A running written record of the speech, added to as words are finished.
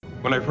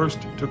When I first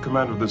took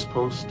command of this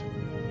post,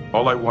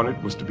 all I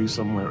wanted was to be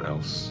somewhere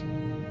else.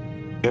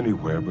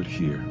 Anywhere but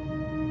here.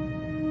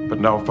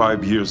 But now,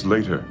 5 years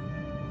later,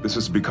 this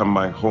has become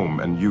my home,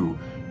 and you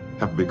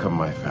have become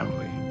my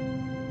family.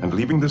 And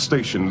leaving the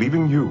station,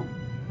 leaving you,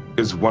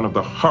 is one of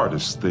the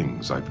hardest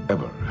things I've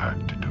ever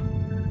had to do.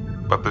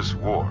 But this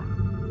war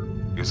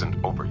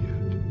isn't over yet.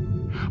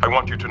 I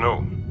want you to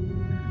know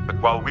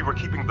that while we were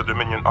keeping the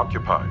Dominion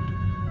occupied,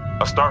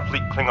 a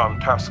Starfleet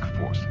Klingon task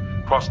force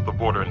crossed the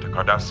border into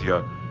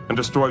Cardassia and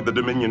destroyed the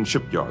Dominion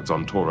shipyards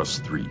on Taurus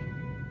 3.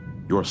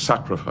 Your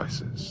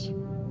sacrifices,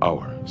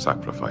 our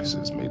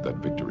sacrifices, made that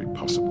victory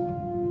possible.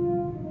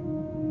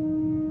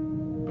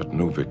 But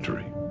no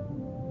victory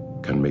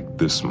can make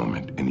this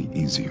moment any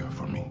easier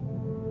for me.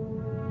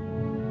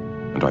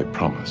 And I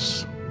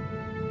promise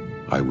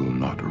I will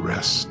not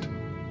rest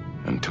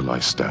until I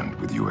stand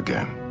with you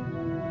again.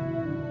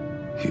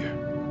 Here.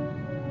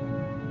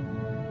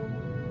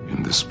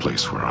 In this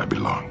place where I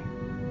belong.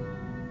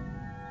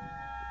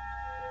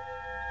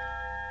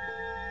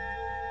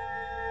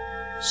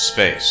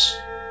 Space.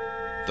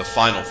 The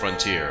final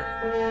frontier.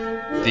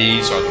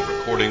 These are the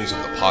recordings of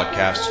the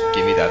podcast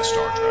Gimme That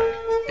Star Trek.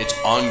 Its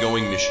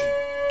ongoing mission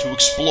to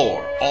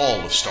explore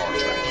all of Star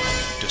Trek,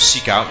 to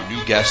seek out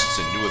new guests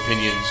and new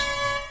opinions,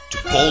 to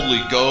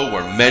boldly go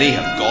where many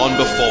have gone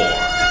before.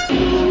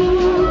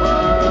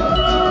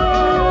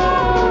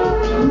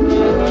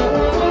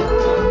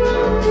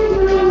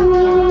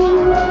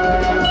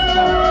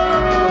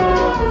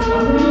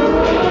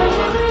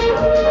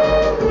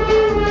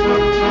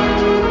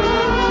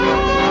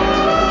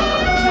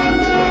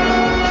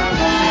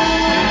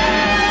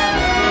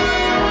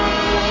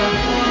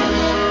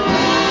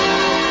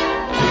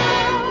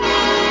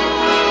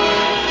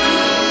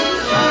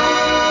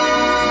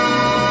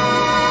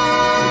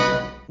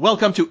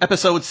 Welcome to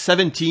episode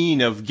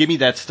 17 of Gimme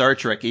That Star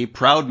Trek, a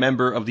proud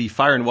member of the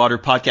Fire and Water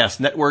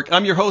Podcast Network.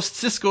 I'm your host,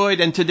 Siskoid,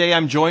 and today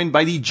I'm joined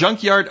by the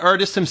junkyard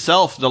artist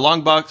himself, the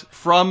Longbox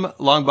from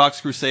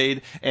Longbox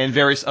Crusade and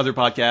various other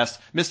podcasts,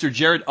 Mr.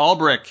 Jared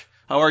Albrecht.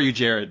 How are you,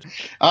 Jared?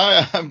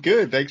 I'm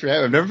good. Thanks for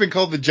having me. I've never been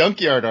called the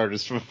junkyard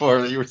artist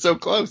before. You were so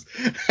close.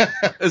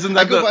 Isn't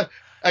that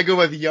I go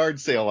by the yard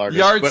sale artist.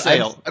 Yard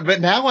sale.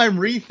 But now I'm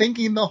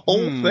rethinking the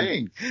whole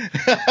thing.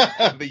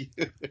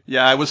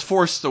 Yeah, I was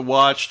forced to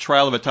watch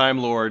Trial of a Time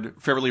Lord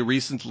fairly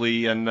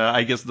recently, and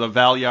I guess the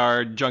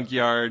Valyard,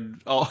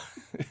 junkyard, all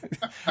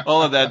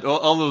of that,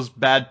 all those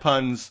bad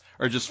puns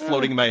are just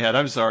floating in my head.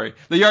 I'm sorry.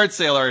 The yard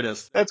sale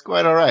artist. That's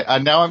quite all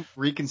right. Now I'm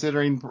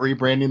reconsidering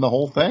rebranding the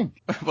whole thing.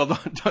 Well,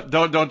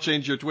 don't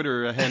change your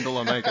Twitter handle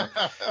on Micah.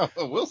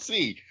 We'll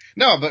see.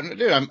 No, but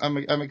dude,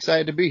 I'm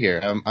excited to be here.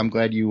 I'm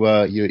glad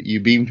you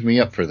beamed me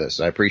up for this.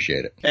 I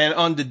appreciate it. And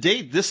on the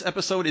date this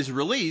episode is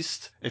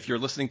released, if you're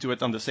listening to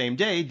it on the same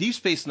day, Deep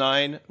Space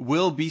Nine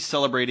will be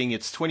celebrating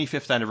its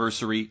 25th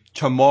anniversary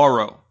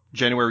tomorrow,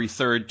 January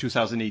 3rd,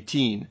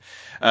 2018.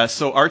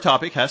 So our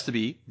topic has to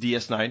be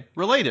DS9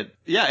 related.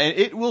 Yeah, and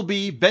it will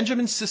be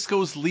Benjamin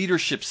Sisko's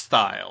leadership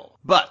style.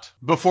 But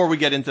before we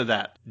get into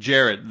that,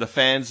 Jared, the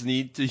fans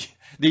need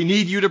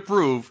you to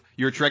prove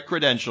your Trek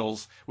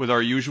credentials with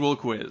our usual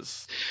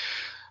quiz.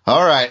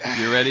 All right.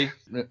 You ready?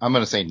 I'm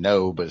going to say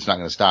no, but it's not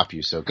going to stop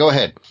you, so go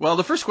ahead. Well,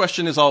 the first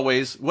question is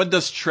always, what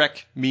does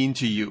Trek mean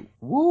to you?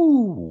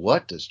 Woo,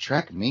 what does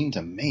Trek mean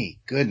to me?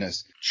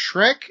 Goodness.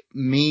 Trek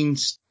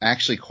means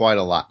actually quite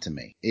a lot to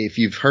me. If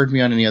you've heard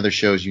me on any other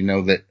shows, you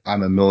know that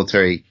I'm a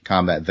military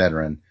combat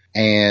veteran.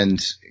 And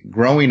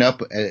growing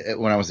up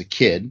when I was a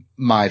kid,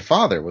 my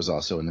father was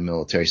also in the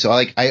military. So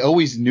I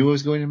always knew I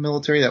was going to the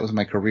military. That was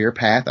my career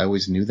path. I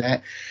always knew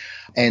that.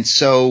 And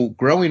so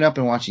growing up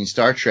and watching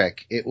Star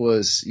Trek, it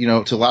was,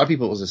 to a lot of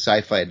people, it was a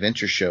sci-fi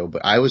adventure show,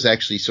 but I was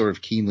actually sort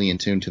of keenly in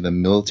tune to the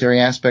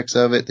military aspects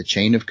of it, the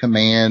chain of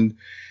command,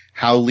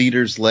 how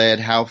leaders led,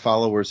 how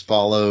followers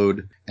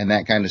followed, and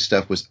that kind of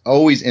stuff was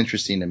always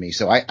interesting to me.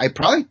 So I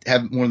probably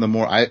have one of the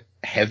more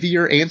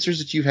heavier answers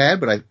that you've had,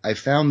 but I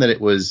found that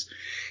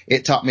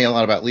it taught me a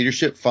lot about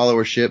leadership,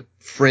 followership,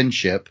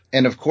 friendship,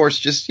 and of course,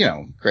 just,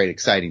 great,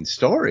 exciting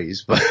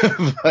stories. But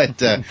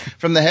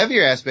from the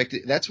heavier aspect,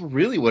 that's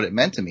really what it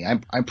meant to me.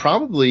 I'm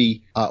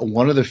probably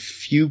one of the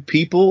few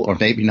people, or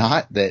maybe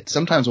not, that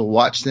sometimes will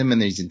watch them in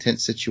these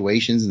intense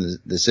situations and the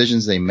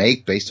decisions they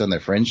make based on their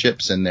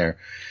friendships and their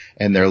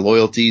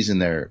loyalties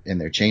and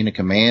their chain of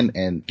command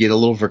and get a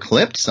little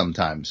verklempt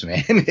sometimes,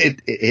 man.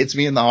 It hits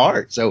me in the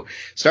heart. So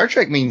Star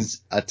Trek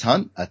means a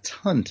ton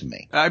to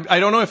me. I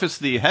don't know if it's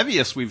the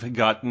heaviest we've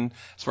gotten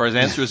as far as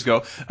answers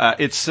go.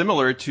 It's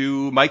similar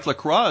to Mike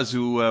LaCroix,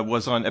 who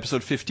was on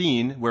episode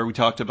 15, where we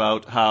talked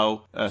about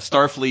how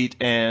Starfleet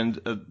and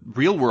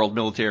real world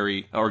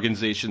military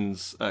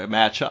organizations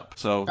match up.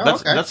 So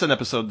that's an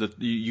episode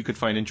that you could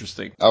find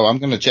interesting. Oh, I'm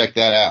going to check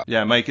that out.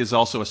 Yeah, Mike is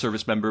also a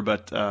service member,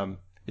 but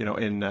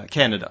in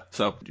Canada.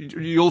 So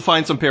you'll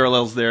find some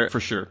parallels there for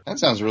sure. That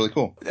sounds really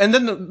cool. And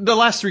then the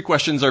last three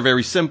questions are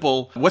very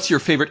simple. What's your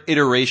favorite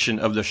iteration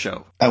of the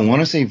show? I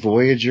want to say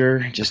Voyager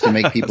just to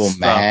make people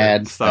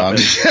mad. Stop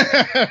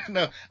it.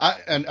 No,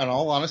 in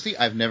all honesty,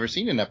 I've never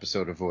seen an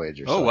episode of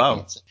Voyager. Oh, so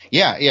wow.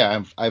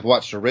 Yeah. I've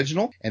watched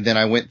original, and then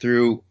I went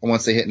through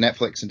once they hit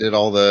Netflix and did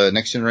all the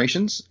Next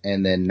Generations,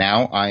 and then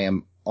now I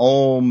am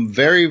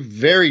very,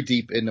 very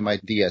deep into my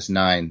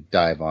DS9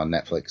 dive on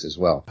Netflix as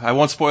well. I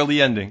won't spoil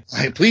the ending.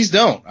 Please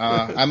don't.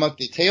 I'm at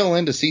the tail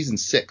end of season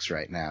 6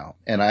 right now,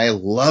 and I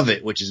love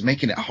it, which is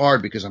making it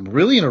hard because I'm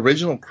really an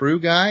original crew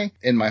guy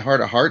in my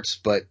heart of hearts,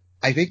 but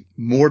I think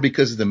more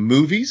because of the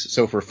movies.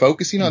 So for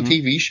focusing on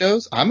TV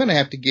shows, I'm going to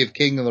have to give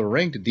King of the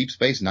Ring to Deep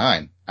Space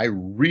Nine. I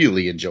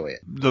really enjoy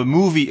it. The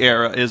movie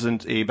era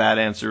isn't a bad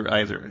answer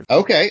either.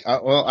 Okay.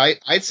 Well,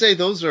 I'd say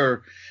those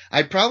are,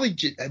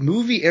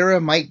 movie era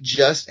might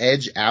just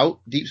edge out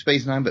Deep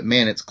Space Nine, but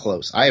man, it's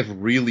close. I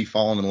have really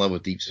fallen in love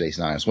with Deep Space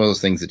Nine. It's one of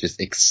those things that just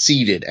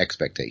exceeded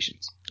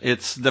expectations.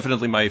 It's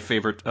definitely my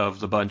favorite of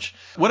the bunch.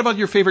 What about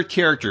your favorite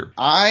character?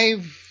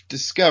 I've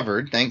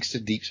discovered, thanks to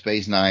Deep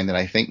Space Nine, that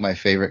I think my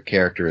favorite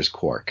character is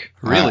Quark.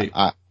 Really?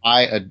 I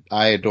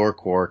adore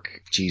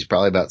Quark. Geez,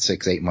 probably about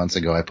 6-8 months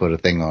ago, I put a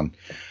thing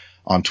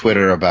on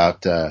Twitter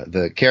about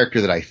the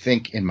character that I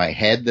think in my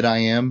head that I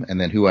am,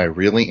 and then who I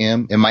really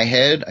am. In my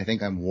head, I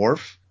think I'm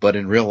Worf, but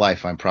in real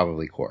life, I'm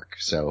probably Quark.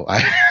 So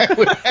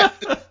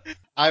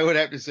I would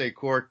have to say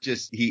Quark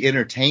he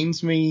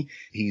entertains me.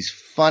 He's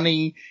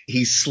funny.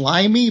 He's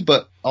slimy,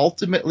 but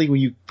ultimately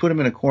when you put him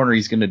in a corner,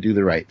 he's going to do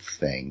the right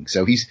thing.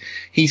 So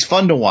he's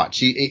fun to watch.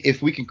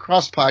 If we can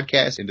cross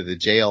podcast into the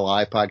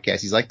JLI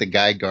podcast, he's like the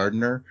Guy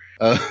Gardner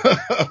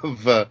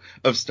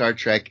of Star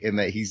Trek in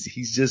that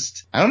he's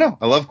just, I don't know.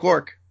 I love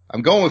Quark.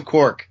 I'm going with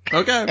Quark.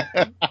 Okay.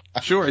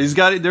 Sure.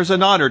 There's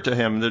an honor to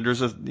him. There's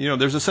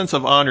a sense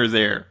of honor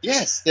there.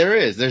 Yes, there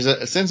is. There's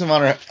a sense of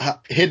honor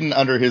hidden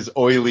under his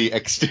oily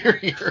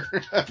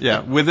exterior.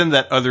 Yeah. Within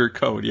that other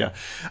code. Yeah.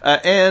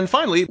 And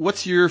finally,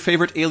 what's your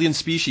favorite alien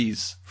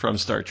species from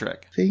Star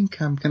Trek? I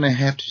think I'm going to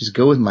have to just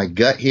go with my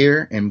gut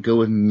here and go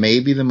with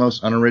maybe the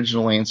most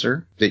unoriginal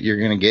answer that you're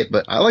going to get,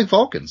 but I like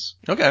Vulcans.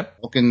 Okay.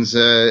 Vulcans,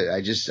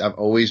 I've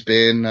always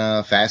been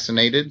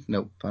fascinated,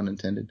 no pun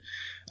intended,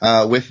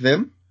 with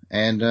them.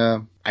 And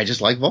I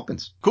just like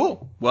Vulcans.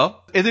 Cool.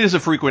 Well, it is a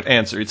frequent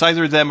answer. It's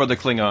either them or the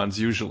Klingons,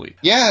 usually.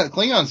 Yeah, the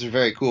Klingons are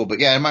very cool.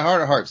 But yeah, in my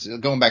heart of hearts,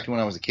 going back to when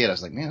I was a kid, I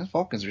was like, man, those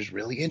Vulcans are just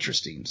really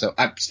interesting. So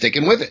I'm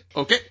sticking with it.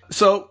 Okay.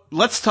 So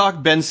let's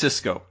talk Ben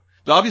Sisko.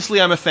 Obviously,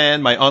 I'm a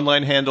fan. My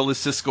online handle is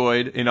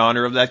Siskoid in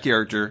honor of that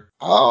character.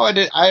 Oh,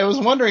 I was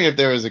wondering if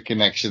there was a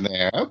connection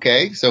there.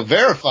 Okay, so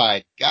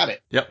verified. Got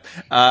it. Yep.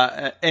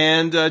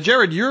 And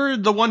Jared, you're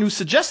the one who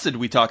suggested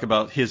we talk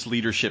about his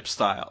leadership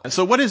style.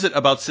 So what is it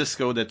about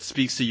Sisko that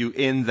speaks to you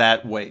in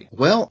that way?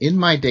 Well, in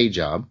my day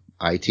job,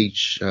 I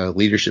teach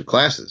leadership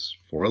classes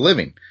for a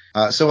living.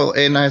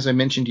 And as I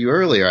mentioned to you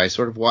earlier, I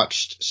sort of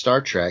watched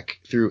Star Trek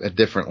through a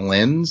different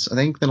lens, I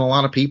think, than a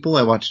lot of people.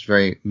 I watched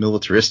very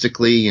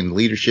militaristically and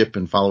leadership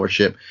and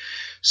followership.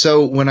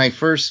 So when I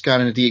first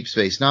got into Deep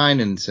Space Nine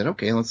and said,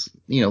 okay, let's,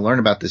 learn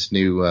about this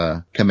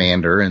new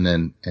commander and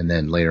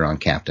then later on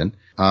captain,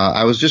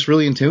 I was just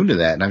really in tune to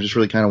that. And I was just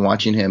really kind of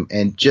watching him,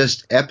 and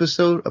just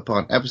episode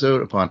upon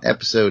episode upon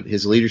episode,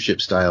 his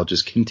leadership style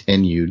just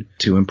continued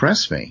to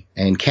impress me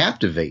and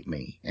captivate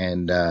me.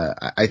 And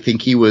I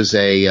think he was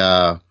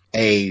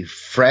a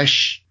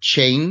fresh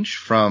change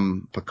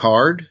from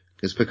Picard,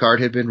 because Picard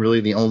had been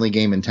really the only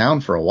game in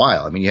town for a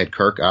while. I mean, you had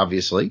Kirk,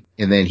 obviously,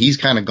 and then he's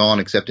kind of gone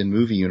except in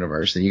movie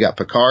universe. And you got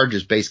Picard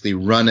just basically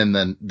running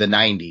the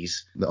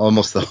 90s,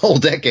 almost the whole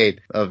decade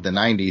of the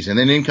 90s. And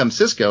then in comes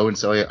Sisko. And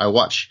so I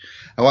watch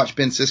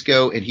Ben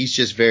Sisko, and he's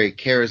just very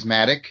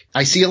charismatic.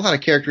 I see a lot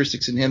of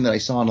characteristics in him that I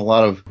saw in a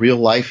lot of real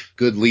life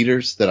good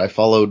leaders that I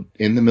followed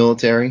in the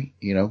military,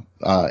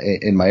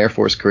 in my Air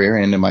Force career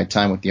and in my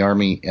time with the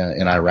Army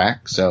in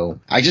Iraq. So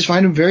I just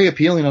find him very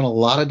appealing on a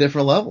lot of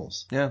different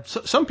levels. Yeah.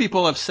 So some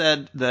people have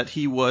said that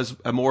he was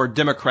a more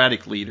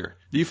democratic leader.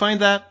 Do you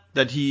find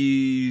that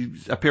he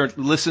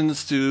apparently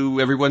listens to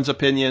everyone's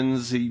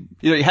opinions? He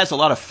has a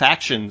lot of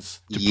factions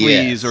to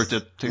please or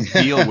to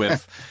deal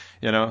with.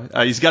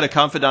 He's got a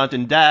confidant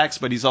in Dax,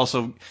 but he's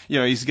also,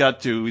 he's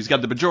got the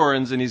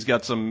Bajorans, and he's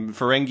got some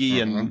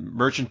Ferengi and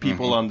merchant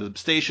people on the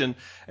station,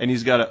 and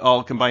he's got to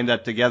all combine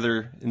that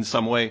together in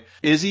some way.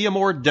 Is he a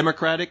more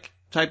democratic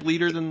type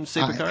leader than,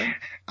 say, Picard?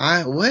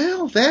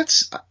 Well,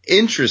 that's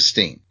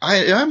interesting.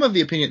 I'm of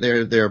the opinion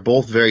they're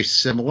both very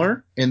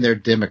similar in their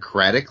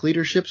democratic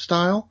leadership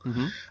style.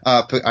 Mm-hmm.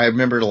 I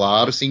remembered a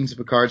lot of scenes of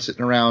Picard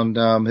sitting around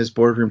his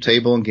boardroom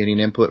table and getting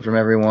input from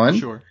everyone.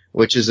 Sure.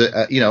 Which is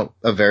a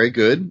very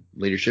good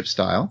leadership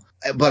style.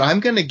 But I'm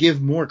going to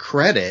give more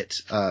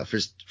credit to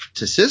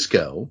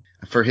Sisko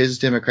for his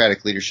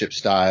democratic leadership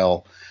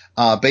style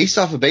based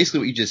off of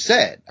basically what you just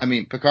said. I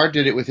mean, Picard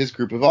did it with his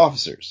group of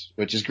officers,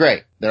 which is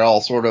great. They're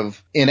all sort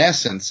of, in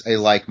essence, a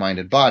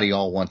like-minded body,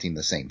 all wanting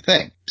the same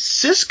thing.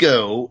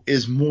 Sisko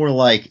is more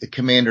like a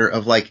commander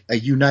of like a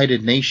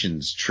United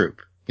Nations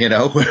troop.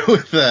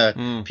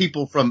 with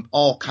people from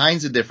all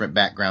kinds of different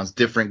backgrounds,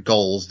 different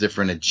goals,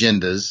 different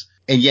agendas.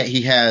 And yet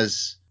he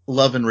has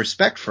love and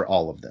respect for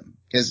all of them.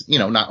 Because,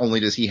 not only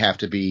does he have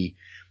to be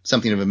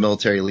something of a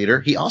military leader,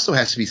 he also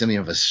has to be something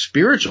of a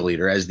spiritual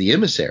leader as the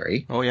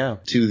emissary. Oh, yeah.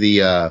 To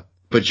the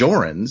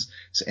Bajorans.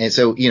 And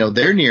so,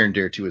 they're near and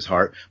dear to his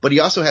heart. But he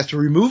also has to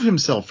remove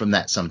himself from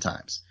that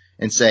sometimes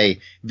and say,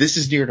 this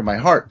is near to my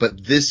heart,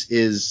 but this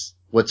is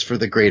what's for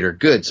the greater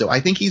good. So I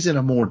think he's in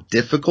a more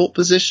difficult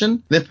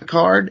position than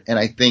Picard, and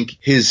I think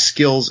his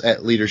skills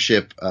at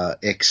leadership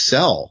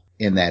excel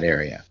in that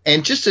area.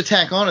 And just to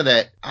tack onto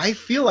that, I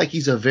feel like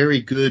he's a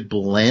very good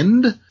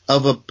blend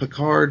of a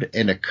Picard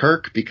and a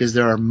Kirk, because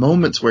there are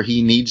moments where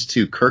he needs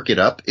to Kirk it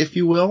up, if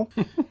you will,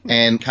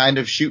 and kind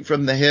of shoot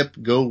from the hip,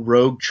 go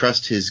rogue,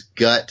 trust his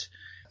gut,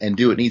 and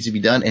do what needs to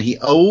be done. And he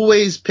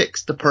always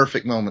picks the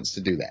perfect moments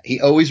to do that. He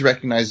always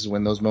recognizes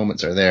when those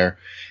moments are there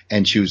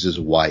and chooses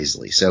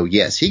wisely. So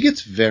yes, he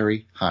gets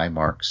very high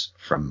marks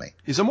from me.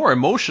 He's a more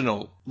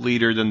emotional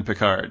leader than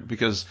Picard,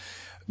 because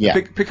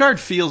Picard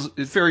feels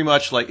very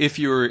much like if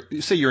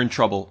say you're in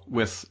trouble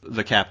with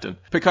the captain,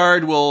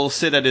 Picard will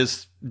sit at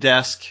his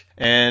desk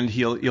and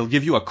he'll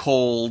give you a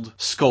cold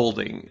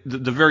scolding.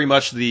 The very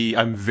much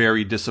I'm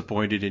very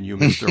disappointed in you,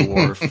 Mr.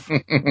 Worf.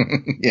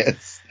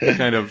 Yes.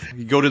 Kind of,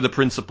 you go to the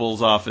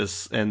principal's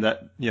office and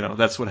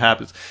that's what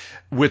happens.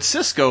 With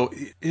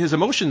Sisko, his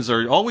emotions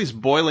are always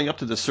boiling up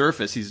to the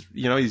surface.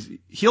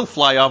 He'll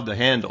fly off the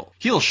handle.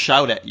 He'll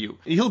shout at you.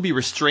 He'll be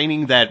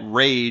restraining that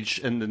rage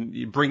and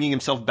then bringing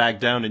himself back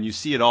down, and you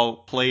see it all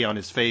play on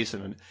his face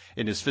and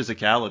in his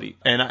physicality.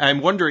 And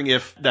I'm wondering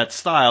if that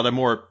style, the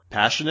more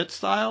passionate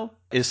style,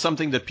 is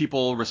something that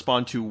people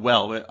respond to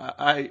well.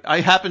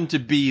 I happen to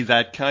be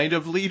that kind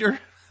of leader.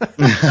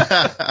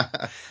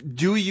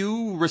 Do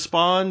you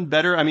respond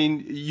better? I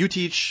mean, you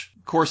teach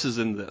courses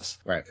in this.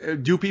 Right.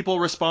 Do people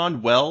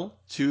respond well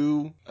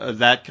to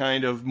that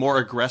kind of more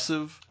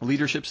aggressive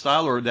leadership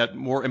style, or that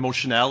more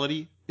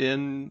emotionality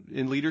in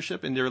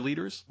leadership, in their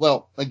leaders?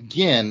 Well,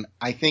 again,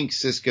 I think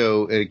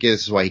Sisko, again,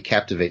 this is why he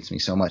captivates me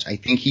so much. I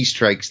think he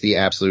strikes the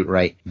absolute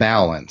right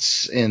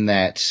balance in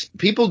that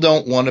people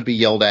don't want to be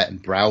yelled at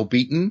and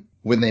browbeaten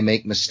when they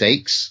make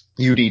mistakes.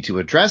 You need to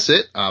address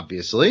it,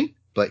 obviously,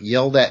 but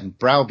yelled at and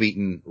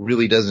browbeaten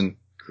really doesn't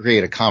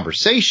create a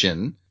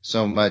conversation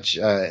so much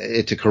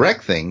to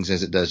correct things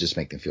as it does just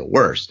make them feel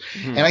worse.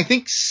 Mm-hmm. And I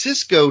think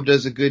Sisko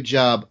does a good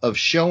job of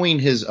showing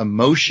his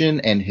emotion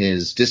and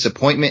his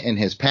disappointment and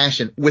his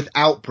passion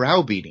without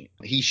browbeating.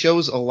 He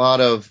shows a lot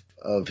of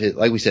his,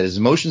 like we said, his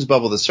emotions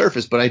bubble to the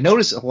surface, but I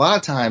notice a lot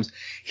of times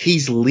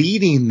he's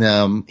leading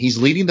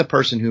the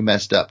person who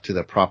messed up to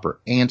the proper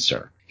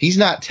answer. He's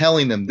not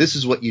telling them this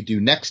is what you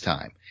do next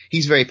time.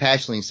 He's very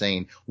passionately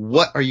saying,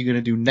 what are you going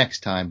to do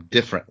next time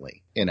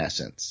differently, in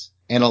essence?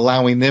 And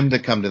allowing them to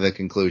come to the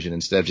conclusion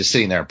instead of just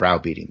sitting there and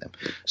browbeating them.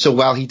 So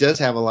while he does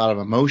have a lot of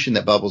emotion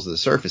that bubbles to the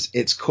surface,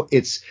 it's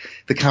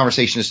the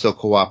conversation is still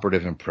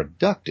cooperative and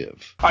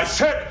productive. I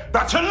said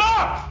that's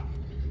enough!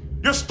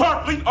 You're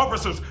startling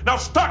officers. Now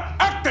start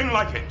acting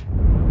like it!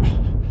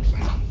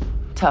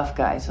 Tough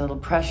guys, a little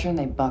pressure and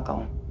they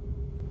buckle.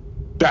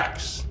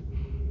 Dax,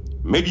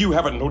 maybe you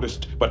haven't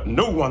noticed, but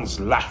no one's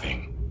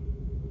laughing.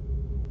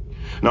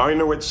 Now I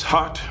know it's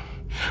hot.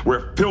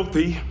 We're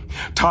filthy,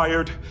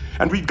 tired,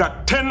 and we've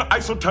got 10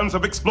 isotons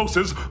of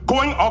explosives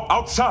going off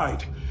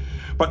outside.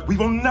 But we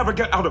will never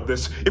get out of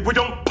this if we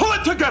don't pull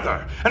it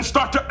together and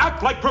start to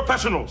act like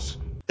professionals.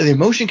 The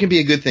emotion can be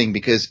a good thing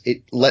because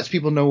it lets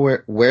people know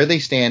where they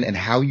stand and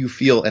how you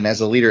feel. And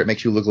as a leader, it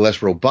makes you look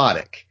less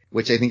robotic,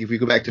 which I think if we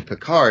go back to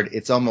Picard,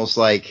 it's almost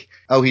like,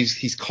 oh,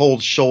 he's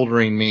cold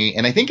shouldering me.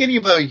 And I think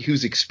anybody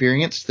who's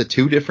experienced the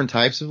two different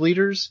types of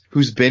leaders,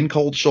 who's been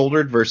cold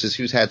shouldered versus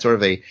who's had sort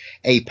of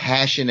a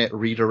passionate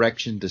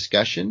redirection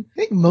discussion, I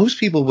think most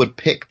people would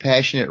pick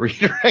passionate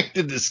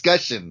redirected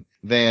discussion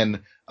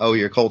than, oh,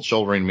 you're cold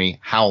shouldering me.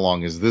 How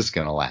long is this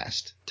going to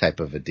last? Type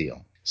of a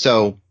deal.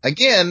 So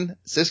again,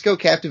 Sisko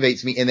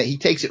captivates me in that he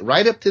takes it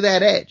right up to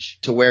that edge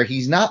to where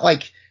he's not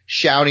like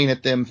shouting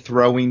at them,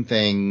 throwing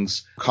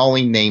things,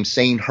 calling names,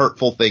 saying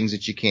hurtful things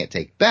that you can't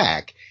take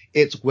back.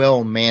 It's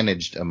well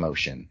managed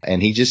emotion.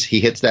 And he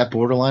hits that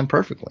borderline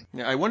perfectly.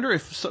 Yeah, I wonder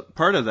if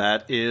part of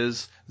that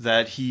is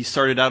that he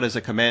started out as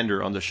a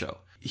commander on the show.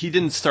 He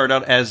didn't start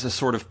out as a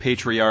sort of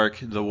patriarch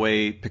the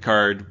way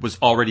Picard was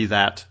already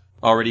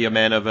a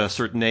man of a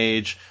certain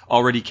age,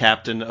 already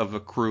captain of a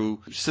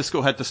crew.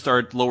 Sisko had to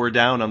start lower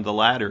down on the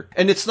ladder.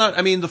 And it's not,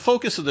 I mean, the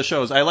focus of the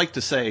shows, I like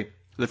to say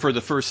that for the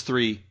first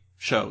three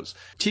shows,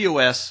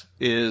 TOS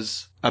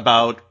is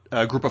about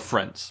a group of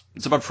friends.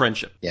 It's about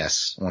friendship.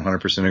 Yes,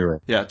 100% agree.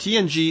 Yeah,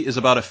 TNG is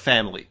about a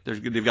family.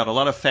 They've got a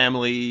lot of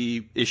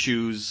family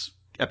issues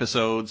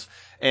episodes.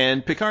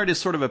 And Picard is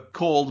sort of a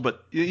cold,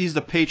 but he's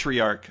the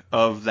patriarch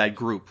of that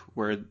group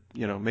where,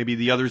 maybe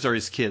the others are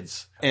his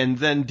kids. And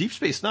then Deep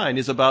Space Nine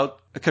is about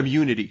a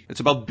community. It's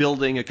about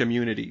building a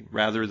community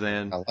rather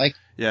than... I like.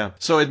 Yeah.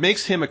 So it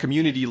makes him a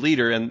community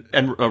leader and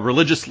a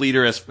religious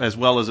leader as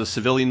well as a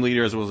civilian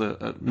leader, as well as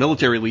a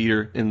military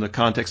leader in the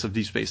context of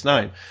Deep Space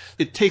Nine.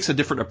 It takes a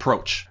different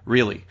approach,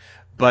 really.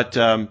 But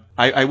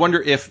I wonder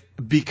if,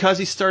 because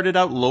he started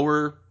out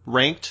lower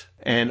ranked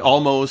and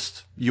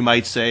almost, you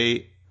might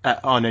say,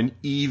 on an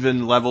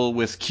even level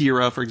with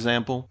Kira, for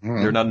example.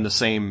 Mm-hmm. They're not in the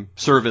same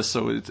service,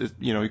 so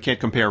you can't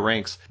compare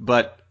ranks.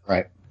 But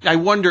right. I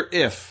wonder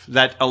if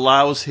that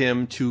allows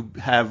him to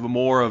have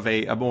more of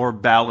a more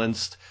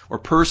balanced or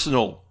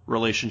personal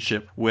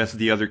relationship with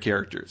the other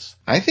characters.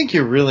 I think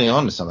you're really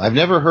onto something. I've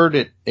never heard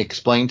it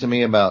explained to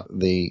me about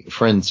the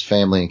friends,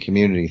 family, and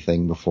community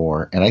thing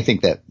before, and I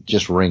think that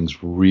just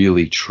rings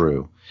really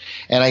true.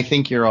 And I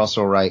think you're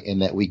also right in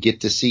that we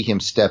get to see him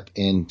step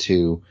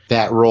into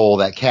that role,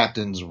 that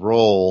captain's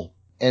role.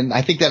 And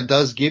I think that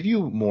does give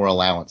you more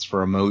allowance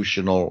for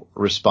emotional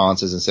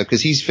responses and stuff,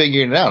 because he's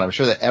figuring it out. I'm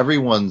sure that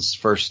everyone's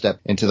first step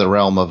into the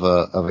realm of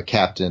a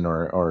captain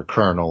or a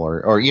colonel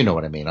or you know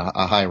what I mean,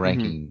 a high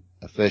ranking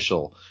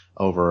official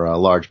over a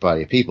large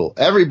body of people.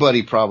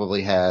 Everybody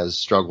probably has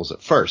struggles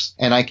at first.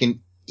 And I can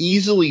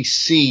easily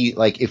see,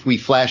 like, if we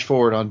flash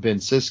forward on Ben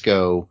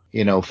Sisko,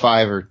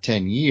 5 or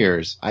 10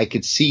 years, I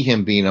could see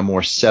him being a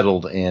more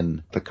settled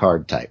in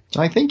Picard type.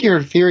 I think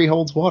your theory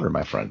holds water,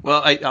 my friend.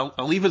 Well,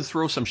 I'll even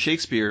throw some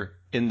Shakespeare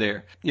in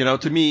there.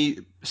 To me,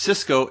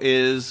 Sisko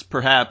is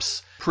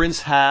perhaps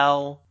Prince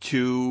Hal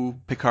to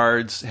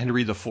Picard's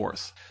Henry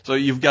IV. So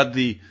you've got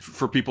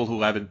for people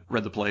who haven't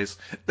read the plays,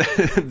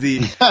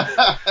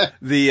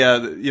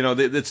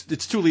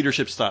 it's two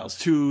leadership styles,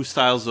 two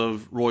styles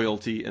of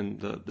royalty in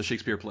the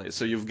Shakespeare plays.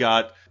 So you've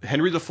got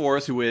Henry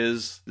IV, who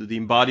is the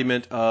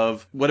embodiment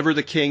of whatever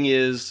the king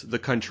is, the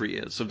country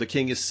is. So if the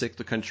king is sick,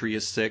 the country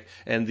is sick,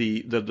 and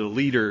the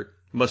leader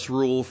must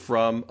rule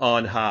from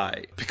on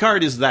high.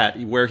 Picard is that,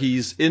 where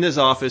he's in his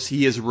office,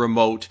 he is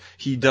remote,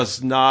 he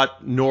does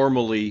not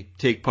normally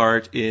take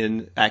part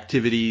in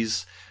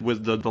activities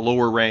with the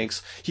lower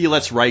ranks. He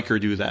lets Riker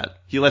do that.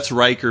 He lets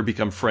Riker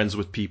become friends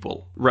with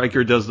people.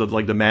 Riker does the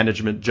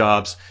management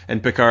jobs,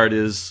 and Picard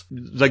is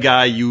the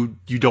guy you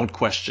don't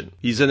question.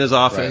 He's in his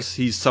office,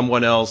 right. He's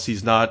someone else,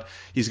 he's got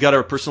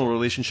a personal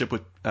relationship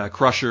with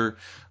Crusher,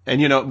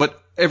 and but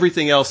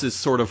everything else is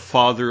sort of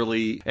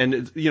fatherly.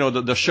 And,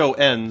 the show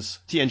ends,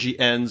 TNG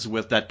ends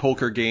with that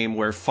poker game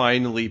where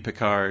finally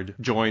Picard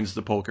joins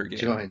the poker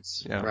game.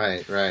 Yeah.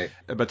 Right.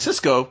 But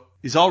Sisko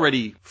is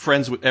already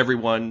friends with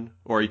everyone,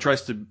 or he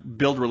tries to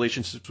build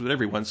relationships with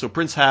everyone. So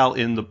Prince Hal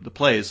in the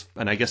plays,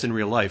 and I guess in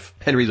real life,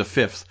 Henry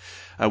V,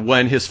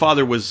 when his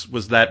father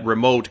was that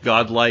remote,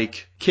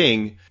 godlike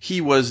king, he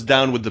was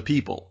down with the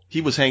people.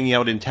 He was hanging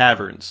out in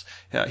taverns.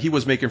 He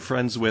was making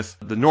friends with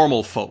the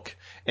normal folk.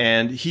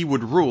 And he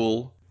would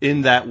rule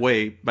in that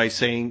way by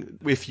saying,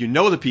 if you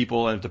know the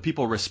people and if the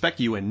people respect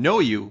you and know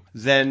you,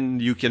 then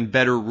you can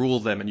better rule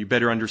them and you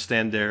better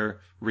understand their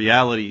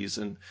realities,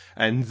 and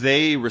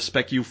they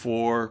respect you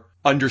for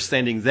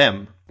understanding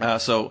them.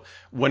 So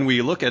when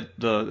we look at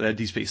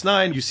Deep Space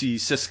Nine, you see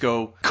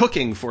Sisko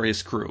cooking for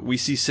his crew. We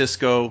see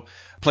Sisko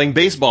playing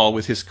baseball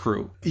with his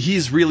crew.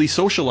 He's really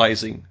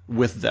socializing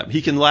with them.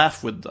 He can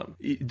laugh with them.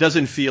 It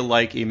doesn't feel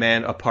like a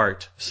man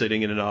apart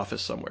sitting in an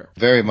office somewhere.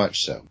 Very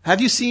much so. Have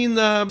you seen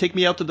Take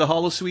Me Out to the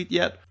Holosuite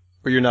yet?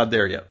 Or you're not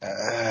there yet?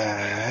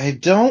 I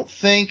don't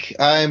think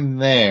I'm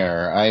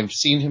there. I've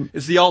seen him.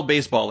 It's the all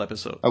baseball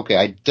episode. Okay,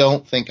 I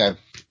don't think I've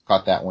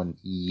caught that one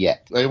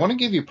yet. I want to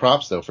give you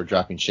props, though, for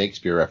dropping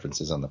Shakespeare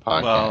references on the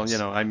podcast.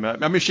 Well,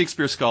 I'm a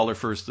Shakespeare scholar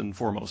first and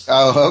foremost.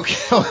 Oh,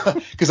 okay.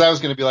 Because I was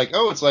going to be like,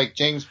 it's like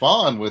James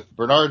Bond with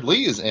Bernard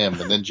Lee as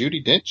M, and then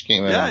Judi Dench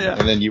came in,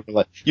 and then you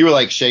were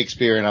like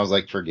Shakespeare, and I was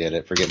like, forget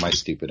my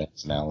stupid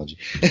ass analogy.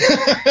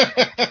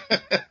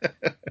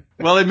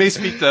 Well, it may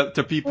speak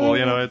to people,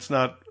 it's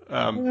not.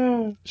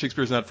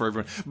 Shakespeare's not for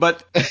everyone,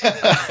 but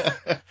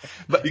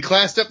you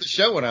classed up the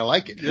show and I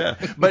like it.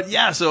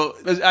 Yeah, so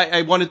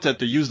I wanted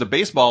to use the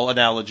baseball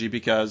analogy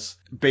because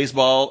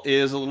baseball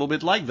is a little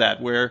bit like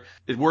that, where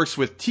it works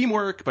with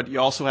teamwork, but you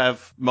also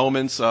have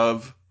moments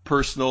of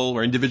personal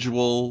or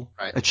individual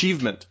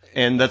achievement.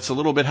 And that's a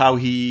little bit how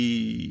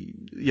he,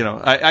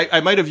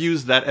 I might have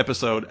used that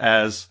episode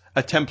as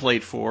a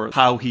template for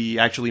how he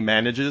actually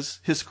manages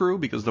his crew,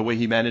 because the way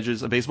he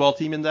manages a baseball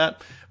team in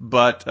that.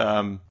 But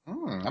I'm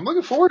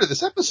looking forward to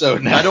this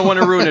episode now. I don't want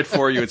to ruin it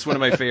for you. It's one of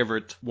my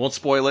favorite. Won't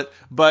spoil it.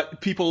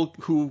 But people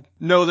who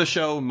know the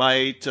show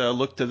might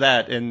look to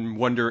that and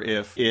wonder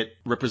if it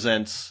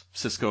represents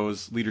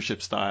Sisko's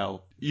leadership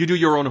style. You do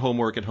your own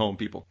homework at home,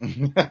 people.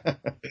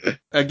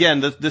 Again,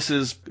 this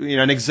is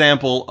an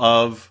example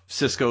of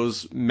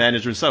Sisko's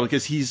management style,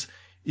 because he's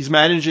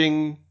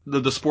managing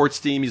the sports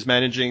team, he's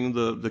managing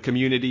the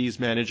community, he's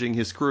managing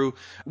his crew.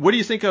 What do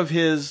you think of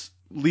his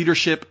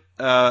leadership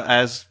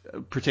as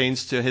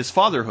pertains to his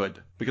fatherhood?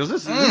 Because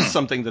this is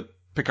something that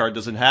Picard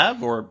doesn't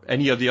have, or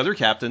any of the other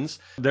captains,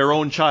 their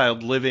own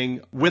child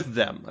living with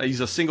them. He's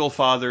a single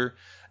father,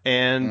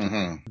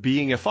 and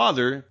being a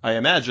father, I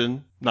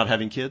imagine, not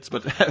having kids,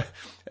 but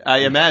I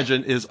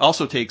imagine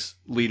also takes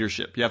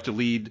leadership. You have to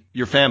lead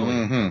your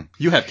family.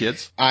 You have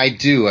kids. I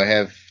do. I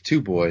have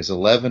 2 boys,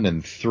 11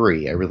 and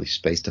 3. I really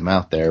spaced them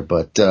out there,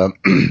 but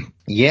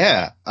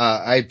yeah,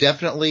 I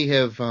definitely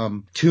have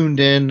tuned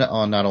in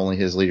on not only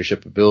his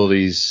leadership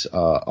abilities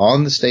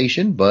on the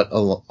station, but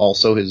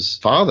also his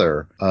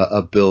father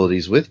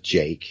abilities with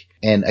Jake.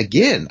 And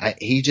again,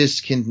 he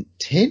just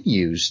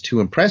continues to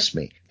impress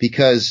me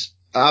because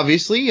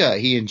obviously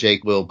he and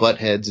Jake will butt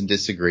heads and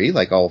disagree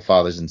like all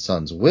fathers and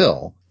sons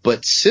will.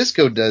 But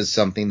Sisko does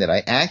something that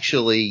I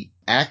actually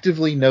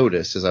actively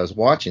noticed as I was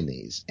watching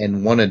these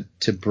and wanted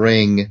to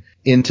bring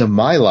into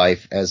my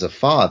life as a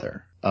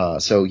father.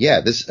 So yeah,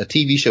 a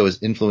TV show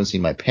is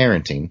influencing my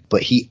parenting,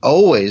 but he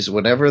always,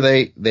 whenever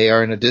they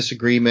are in a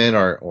disagreement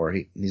or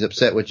he's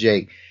upset with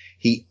Jake,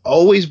 he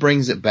always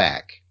brings it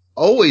back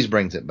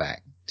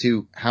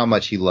to how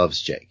much he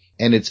loves Jake.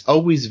 And it's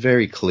always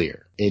very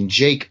clear. And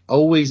Jake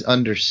always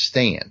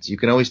understands. You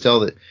can always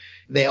tell that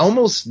they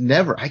almost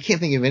never, I can't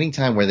think of any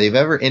time where they've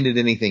ever ended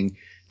anything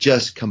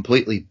just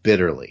completely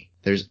bitterly.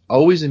 There's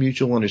always a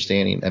mutual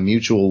understanding, a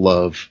mutual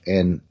love.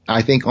 And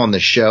I think on the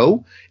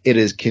show,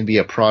 can be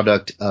a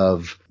product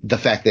of the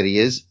fact that he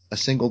is a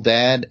single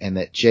dad and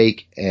that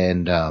Jake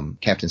and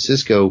Captain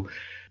Sisko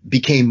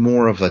became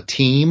more of a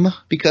team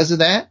because of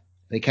that.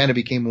 They kind of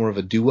became more of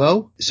a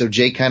duo. So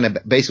Jake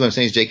basically what I'm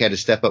saying is Jake had to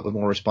step up with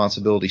more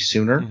responsibility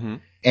sooner.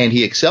 And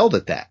he excelled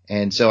at that.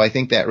 And so I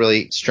think that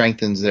really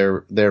strengthens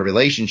their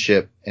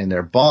relationship and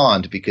their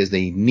bond because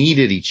they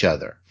needed each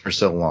other for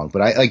so long.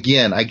 But I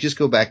just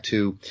go back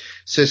to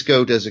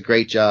Sisko does a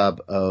great job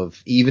of,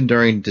 even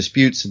during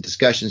disputes and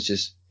discussions,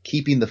 just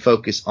keeping the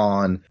focus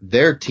on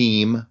their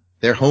team,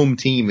 their home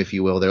team, if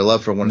you will. Their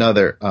love for one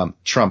another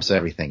trumps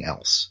everything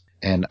else.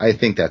 And I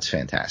think that's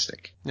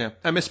fantastic. Yeah.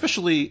 I'm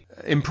especially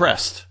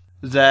impressed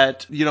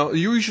that,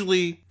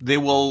 usually they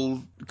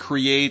will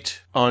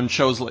create on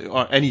shows like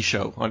on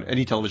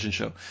any television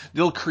show,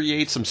 they'll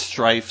create some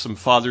strife, some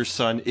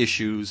father-son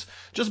issues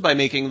just by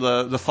making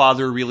the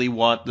father really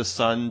want the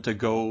son to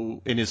go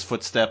in his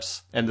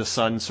footsteps and the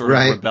son sort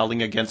of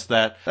rebelling against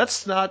that.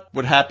 That's not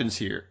what happens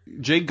here.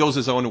 Jake goes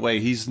his own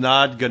way. He's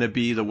not going to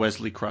be the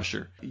Wesley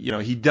Crusher.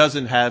 He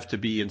doesn't have to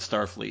be in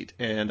Starfleet.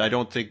 And I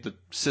don't think that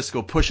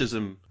Sisko pushes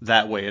him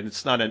that way. And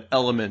it's not an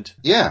element.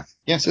 Yeah.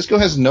 Yeah. Sisko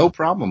has no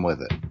problem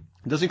with it.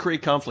 It doesn't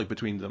create conflict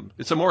between them.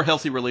 It's a more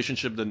healthy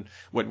relationship than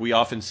what we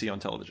often see on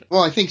television.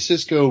 Well, I think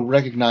Sisko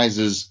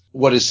recognizes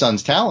what his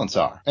son's talents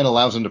are and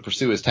allows him to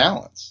pursue his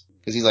talents.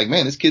 Because he's like,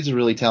 man, this kid's a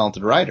really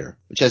talented writer,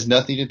 which has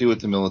nothing to do with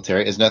the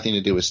military, has nothing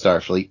to do with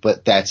Starfleet,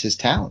 but that's his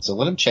talent. So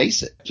let him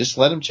chase it. Just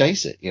let him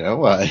chase it.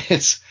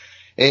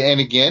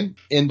 And again,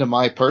 into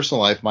my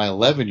personal life, my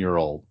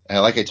 11-year-old,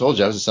 like I told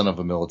you, I was the son of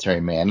a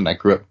military man, and I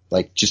grew up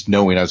like just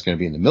knowing I was going to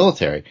be in the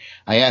military.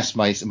 I asked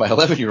my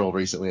 11-year-old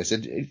recently, I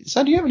said,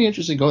 son, do you have any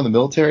interest in going to the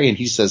military? And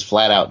he says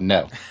flat out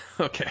no.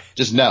 Okay.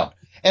 Just no.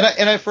 And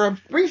I for a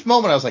brief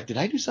moment, I was like, did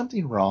I do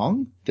something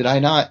wrong? Did I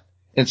not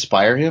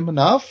inspire him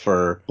enough?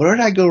 Or where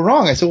did I go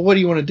wrong? I said, well, what do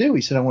you want to do?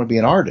 He said, I want to be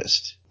an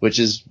artist, which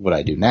is what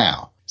I do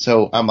now.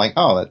 So I'm like,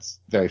 oh, that's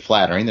very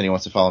flattering that he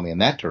wants to follow me in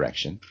that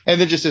direction. And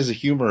then just as a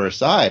humor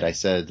aside, I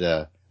said,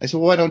 well,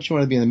 why don't you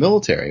want to be in the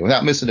military?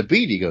 Without missing a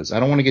beat, he goes,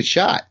 I don't want to get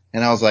shot.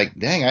 And I was like,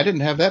 dang, I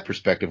didn't have that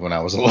perspective when I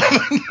was 11.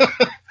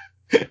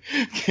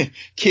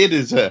 Kid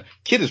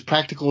is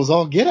practical as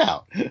all get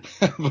out.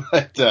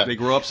 But they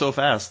grow up so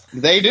fast.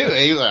 They do.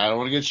 He was like, I don't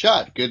want to get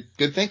shot.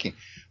 Good thinking.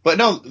 But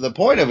no, the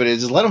point of it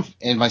is let him,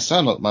 and my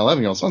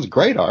 11-year-old son's a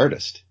great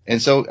artist. And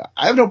so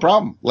I have no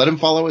problem. Let him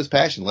follow his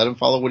passion. Let him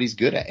follow what he's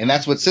good at. And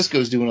that's what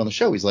Sisko's doing on the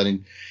show. He's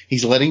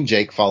letting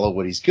Jake follow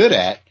what he's good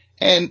at.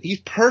 And he's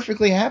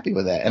perfectly happy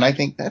with that. And I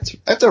think that's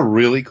a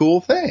really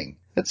cool thing.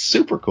 That's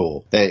super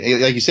cool.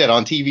 Like you said,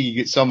 on TV, you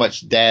get so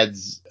much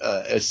dad's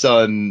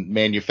son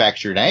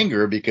manufactured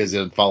anger because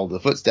he'll follow the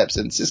footsteps,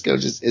 and Sisko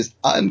just is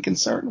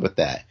unconcerned with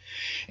that.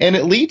 And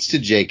it leads to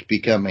Jake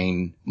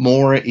becoming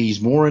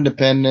he's more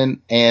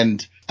independent.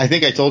 And I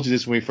think I told you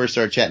this when we first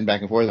started chatting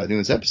back and forth about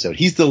doing this episode.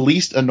 He's the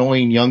least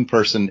annoying young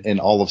person in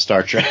all of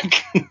Star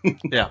Trek.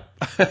 Yeah.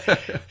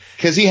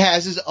 Because he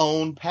has his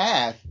own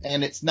path,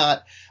 and it's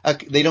not,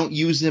 they don't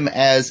use him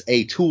as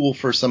a tool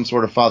for some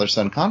sort of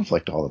father-son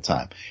conflict all the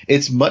time.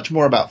 It's much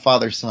more about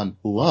father-son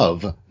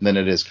love than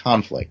it is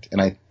conflict.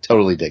 And I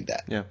totally dig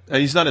that. Yeah.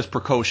 And he's not as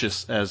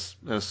precocious as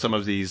some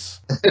of these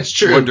it's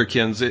true.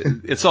 Wonderkins.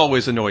 It's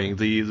always annoying.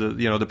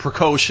 The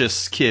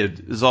precocious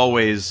kid is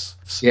always,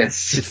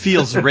 yes. It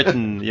feels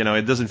written,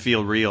 it doesn't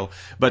feel real.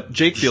 But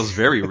Jake feels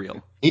very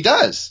real. He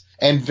does.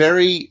 And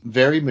very,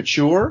 very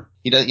mature.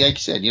 He does, like you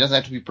said, he doesn't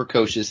have to be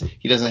precocious.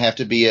 He doesn't have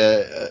to be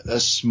a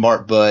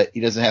smart butt. He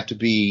doesn't have to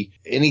be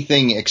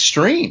anything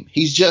extreme.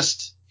 He's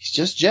just He's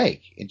just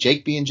Jake, and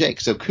Jake being Jake.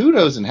 So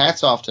kudos and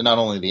hats off to not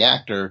only the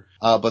actor,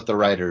 but the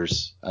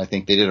writers. I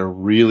think they did a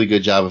really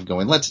good job of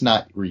going, let's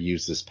not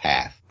reuse this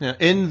path. Yeah,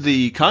 in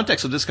the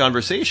context of this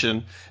conversation,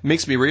 it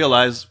makes me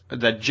realize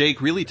that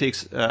Jake really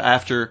takes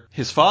after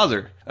his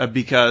father,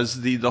 because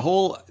the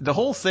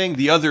whole thing,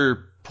 the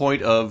other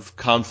point of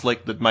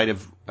conflict that might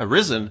have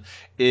arisen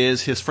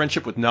is his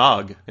friendship with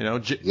Nog.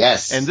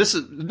 Yes.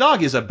 And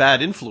Nog is a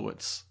bad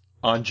influence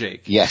on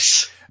Jake.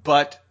 Yes.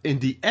 But in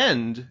the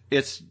end,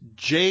 it's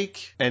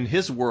Jake and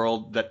his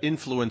world that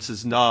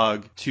influences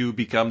Nog to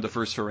become the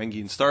first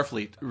Ferengi in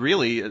Starfleet.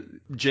 Really,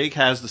 Jake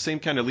has the same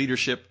kind of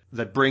leadership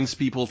that brings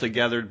people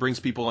together, brings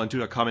people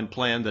onto a common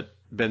plan that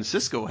Ben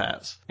Sisko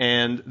has.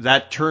 And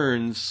that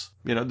turns,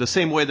 the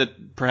same way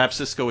that perhaps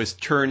Sisko is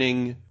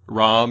turning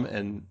Rom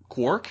and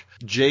Quark,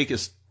 Jake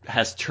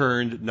has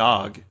turned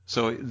Nog.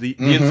 So the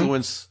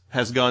influence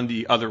has gone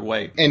the other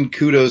way. And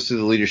kudos to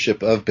the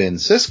leadership of Ben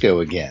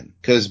Sisko again,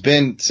 because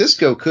Ben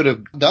Sisko could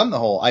have done the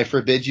whole, I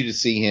forbid you to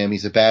see him.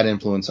 He's a bad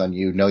influence on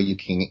you. No, you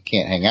can't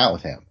hang out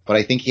with him. But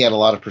I think he had a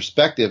lot of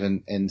perspective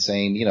in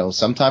saying,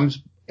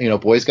 sometimes,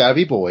 boys gotta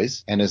be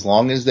boys. And as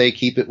long as they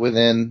keep it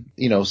within,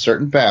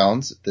 certain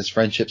bounds, this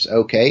friendship's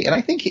okay. And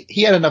I think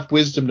he had enough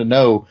wisdom to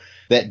know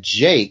that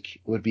Jake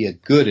would be a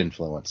good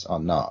influence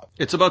on Nog.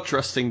 It's about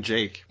trusting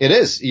Jake. It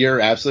is. You're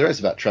absolutely right. It's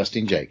about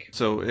trusting Jake.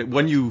 So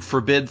when you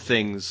forbid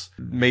things,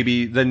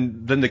 maybe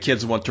then the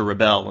kids want to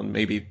rebel, and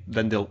maybe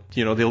then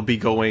they'll be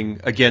going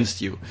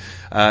against you.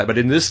 But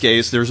in this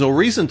case, there's no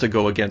reason to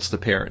go against the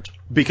parent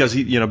because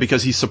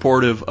he's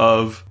supportive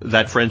of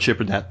that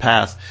friendship and that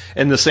path.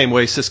 In the same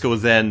way, Sisko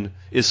then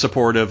is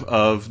supportive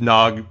of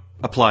Nog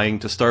applying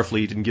to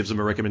Starfleet and gives them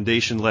a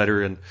recommendation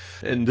letter,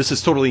 and this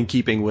is totally in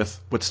keeping with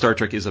what Star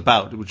Trek is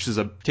about, which is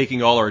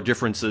taking all our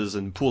differences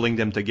and pooling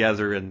them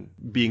together and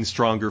being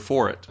stronger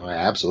for it. Oh,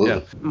 absolutely.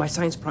 Yeah. My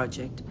science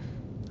project.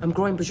 I'm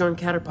growing Bajoran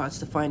caterpods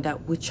to find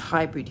out which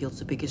hybrid yields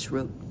the biggest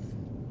root.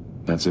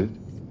 That's it?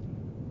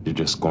 You're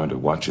just going to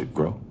watch it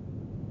grow?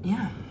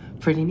 Yeah,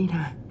 pretty neat,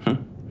 huh?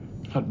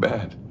 Not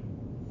bad.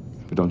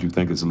 But don't you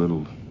think it's a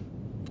little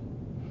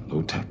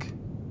low-tech?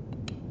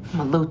 I'm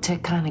a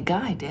low-tech kind of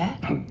guy,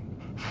 Dad.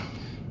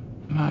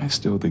 I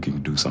still think you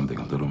can do something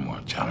a little more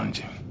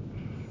challenging.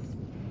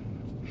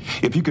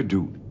 If you could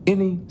do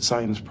any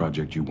science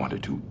project you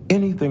wanted to,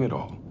 anything at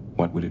all,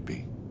 what would it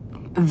be?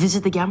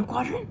 Visit the Gamma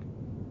Quadrant?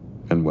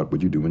 And what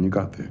would you do when you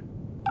got there?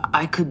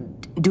 I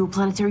could do a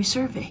planetary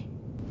survey.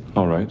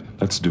 All right,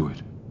 let's do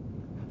it.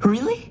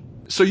 Really?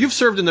 So you've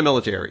served in the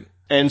military,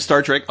 and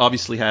Star Trek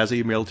obviously has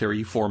a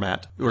military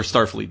format, or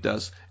Starfleet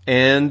does,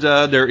 and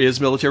there is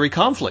military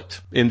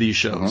conflict in these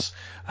shows.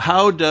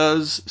 How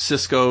does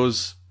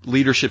Sisko's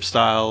leadership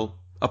style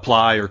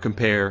apply or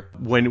compare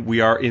when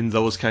we are in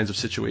those kinds of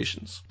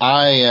situations?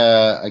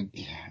 Again,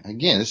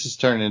 this is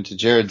turning into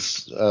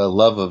Jared's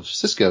love of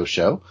Sisko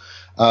show,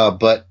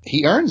 but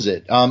he earns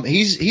it.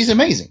 He's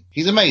amazing.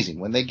 He's amazing.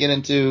 When they get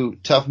into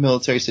tough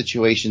military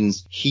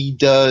situations, he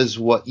does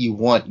what you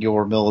want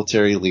your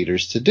military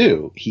leaders to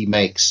do. He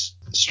makes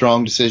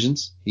strong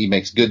decisions. He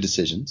makes good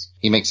decisions.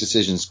 He makes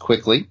decisions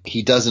quickly.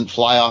 He doesn't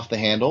fly off the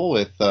handle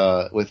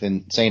with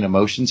insane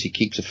emotions. He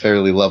keeps a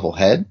fairly level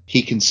head.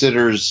 He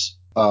considers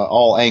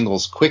all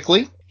angles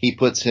quickly. He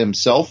puts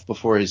himself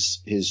before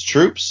his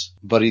troops,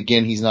 but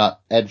again, he's not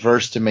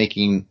adverse to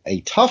making a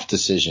tough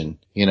decision.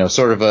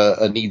 Sort of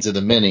a needs of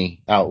the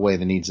many outweigh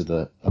the needs of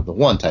the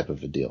one type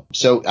of a deal.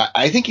 So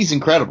I think he's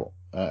incredible.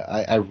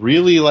 I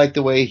really like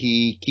the way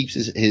he keeps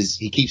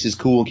his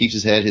cool, keeps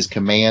his head. His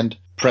command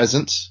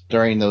presence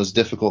during those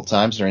difficult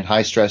times, during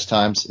high stress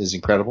times, is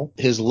incredible.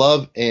 His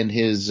love and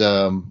his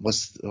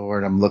what's the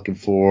word I'm looking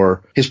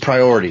for? His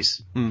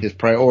priorities. His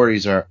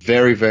priorities are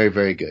very, very,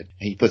 very good.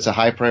 He puts a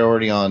high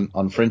priority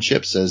on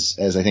friendships,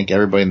 as I think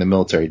everybody in the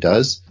military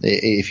does.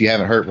 If you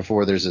haven't heard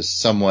before, there's a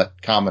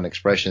somewhat common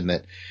expression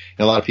that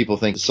a lot of people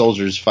think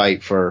soldiers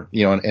fight for,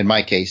 in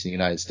my case, in the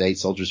United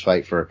States, soldiers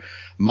fight for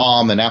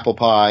mom and apple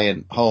pie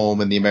and home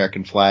and the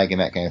American flag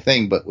and that kind of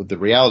thing. But the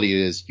reality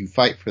is you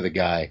fight for the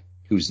guy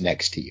who's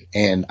next to you.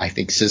 And I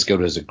think Sisko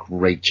does a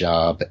great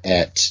job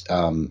at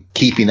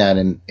keeping that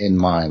in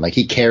mind. Like,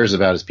 he cares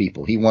about his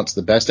people. He wants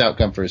the best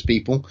outcome for his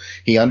people.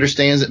 He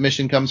understands that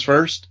mission comes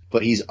first,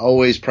 but he's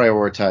always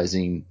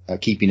prioritizing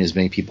keeping as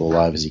many people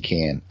alive as he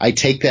can. I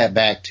take that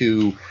back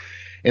to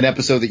an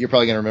episode that you're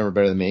probably going to remember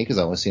better than me because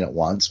I've only seen it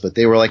once, but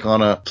they were like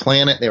on a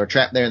planet. They were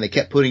trapped there and they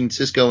kept putting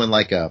Sisko in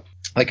like a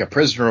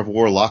prisoner of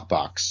war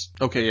lockbox.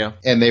 Okay, yeah.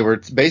 And they were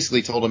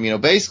basically told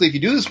him, basically if you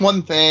do this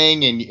one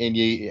thing and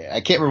you,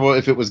 I can't remember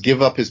if it was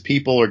give up his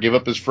people or give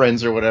up his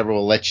friends or whatever,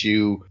 we'll let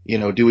you,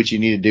 do what you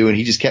need to do. And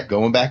he just kept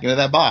going back into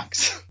that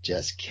box.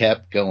 Just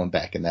kept going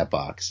back in that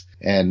box.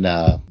 And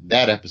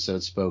that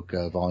episode spoke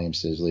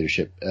volumes to his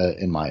leadership,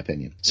 in my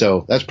opinion.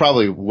 So that's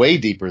probably way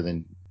deeper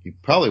than you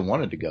probably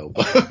wanted to go.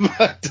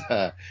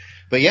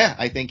 But yeah,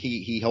 I think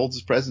he holds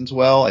his presence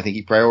well. I think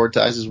he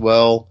prioritizes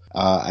well.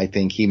 I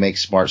think he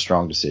makes smart,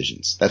 strong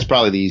decisions. That's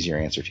probably the easier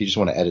answer. If you just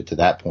want to edit to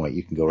that point,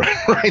 you can go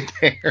right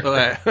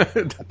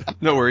there.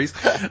 No worries.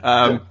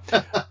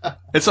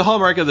 It's a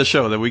hallmark of the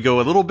show that we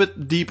go a little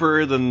bit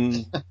deeper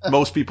than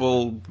most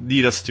people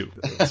need us to.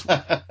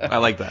 I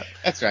like that.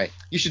 That's right.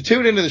 You should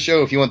tune into the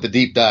show if you want the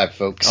deep dive,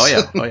 folks. Oh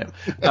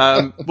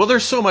yeah. Well,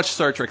 there's so much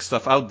Star Trek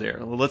stuff out there.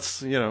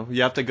 Let's,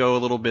 you have to go a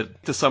little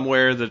bit to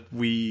somewhere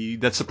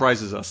that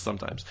surprises us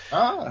sometimes.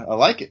 I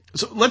like it.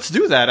 So let's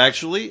do that,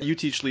 actually. You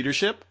teach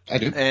leadership. I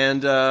do.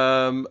 And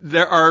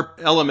there are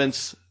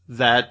elements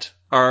that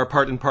are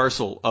part and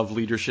parcel of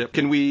leadership.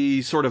 Can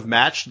we sort of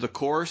match the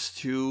course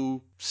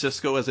to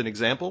Cisco as an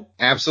example?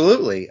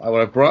 Absolutely. What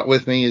I've brought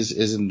with me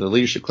is in the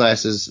leadership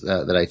classes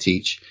that I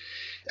teach.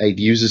 I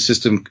use a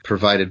system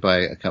provided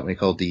by a company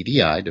called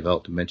DDI,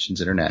 Developed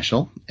Dimensions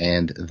International,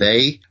 and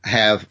they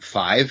have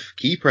 5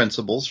 key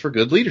principles for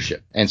good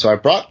leadership. And so I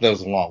brought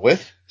those along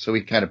with, so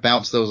we kind of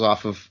bounce those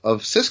off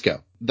of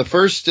Cisco. The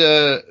first,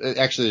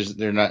 actually,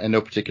 they're not in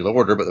no particular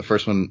order, but the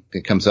first one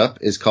that comes up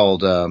is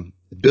called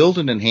build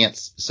and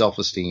enhance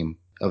self-esteem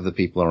of the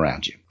people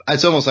around you.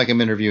 It's almost like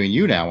I'm interviewing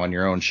you now on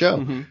your own show.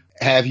 Mm-hmm.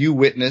 Have you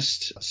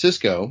witnessed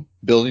Cisco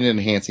building and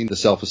enhancing the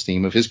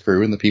self-esteem of his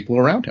crew and the people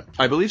around him?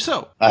 I believe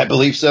so. I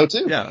believe so,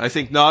 too. Yeah, I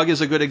think Nog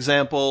is a good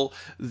example.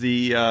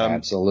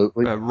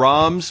 Absolutely.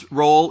 Rom's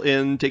role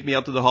in Take Me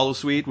Out to the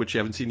Holosuite, which you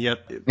haven't seen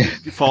yet,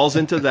 it falls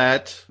into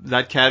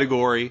that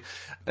category.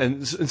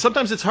 And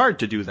sometimes it's hard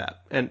to do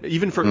that. And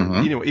even for,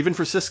 even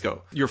for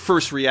Cisco, your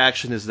first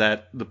reaction is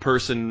that the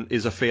person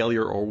is a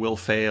failure or will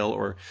fail,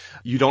 or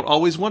you don't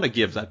always want to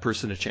give that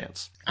person a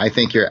chance. I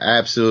think you're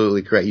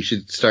absolutely correct. You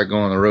should start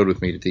going on the road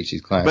with me to teach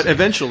these classes. But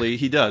eventually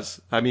he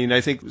does. I mean,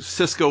 I think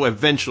Cisco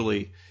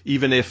eventually,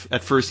 even if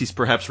at first he's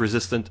perhaps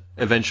resistant,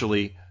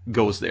 eventually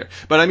goes there.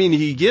 But I mean,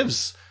 he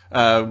gives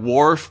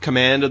Worf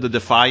command of the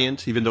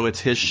Defiant, even though it's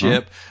his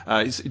ship.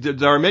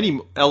 There are many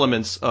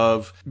elements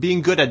of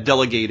being good at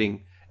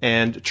delegating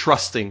and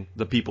trusting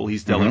the people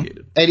he's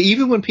delegated. And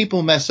even when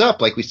people mess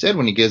up, like we said,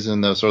 when he gives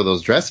them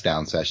those dress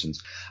down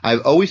sessions,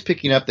 I'm always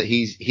picking up that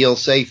he'll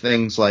say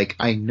things like,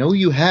 I know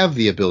you have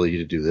the ability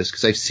to do this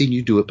because I've seen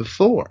you do it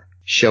before,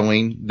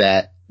 showing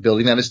that,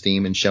 building that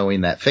esteem and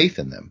showing that faith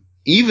in them,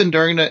 even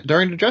during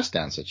the dress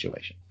down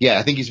situation. Yeah,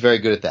 I think he's very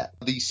good at that.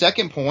 The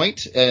second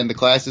point in the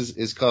class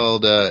is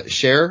called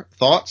share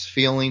thoughts,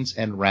 feelings,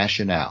 and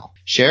rationale.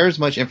 Share as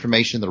much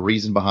information, the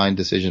reason behind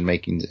decision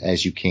making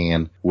as you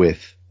can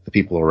with the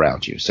people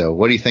around you. So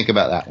what do you think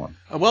about that one?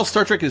 Well,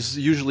 Star Trek is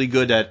usually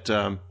good at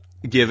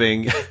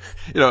giving,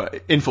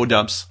 info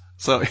dumps.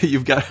 So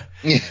you've got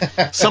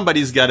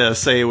somebody's got to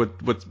say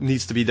what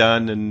needs to be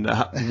done and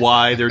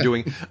why they're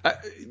doing.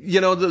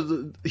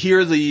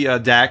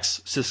 The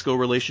Dax Cisco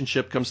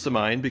relationship comes to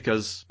mind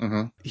because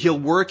he'll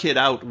work it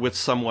out with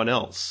someone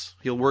else.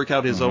 He'll work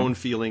out his own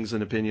feelings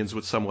and opinions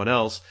with someone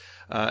else.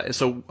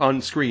 So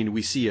on screen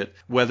we see it.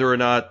 Whether or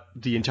not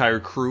the entire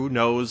crew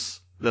knows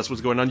that's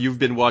what's going on. You've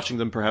been watching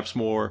them perhaps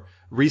more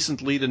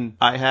recently than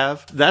I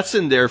have. That's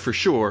in there for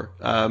sure.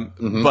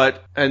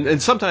 But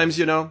sometimes,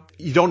 you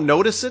don't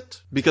notice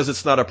it because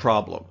it's not a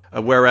problem.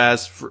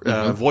 Whereas for,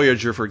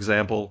 Voyager, for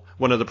example,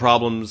 one of the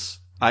problems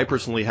I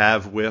personally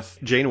have with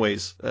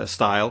Janeway's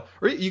style,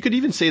 or you could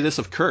even say this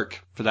of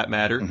Kirk, for that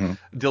matter.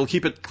 They'll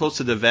keep it close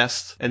to the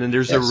vest, and then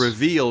there's a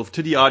reveal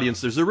to the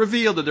audience. There's a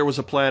reveal that there was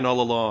a plan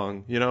all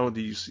along.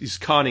 He's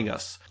conning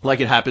us, like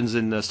it happens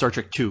in Star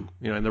Trek II,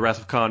 in The Wrath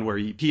of Khan, where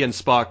he and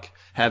Spock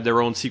have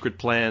their own secret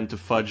plan to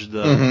fudge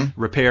the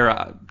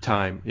repair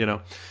time,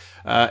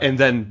 and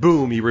then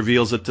boom, he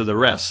reveals it to the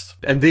rest.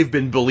 And they've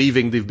been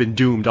believing they've been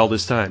doomed all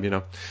this time,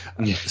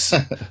 Yes.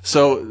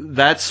 So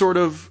that's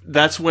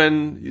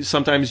when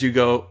sometimes you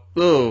go,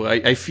 oh,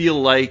 I feel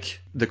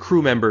like the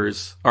crew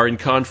members are in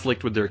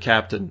conflict with their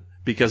captain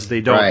because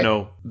they don't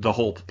know the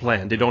whole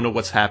plan. They don't know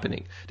what's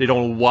happening. They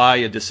don't know why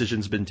a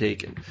decision's been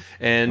taken.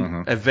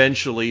 And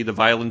eventually the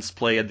violence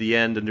play at the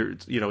end,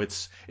 and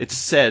it's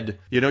said,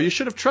 you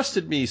should have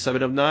trusted me,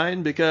 7 of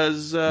 9,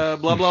 because blah,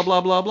 blah,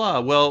 blah, blah, blah.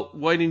 Well,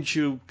 why didn't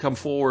you come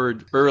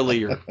forward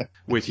earlier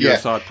with your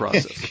thought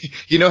process?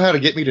 You know how to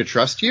get me to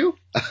trust you?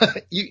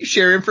 You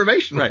share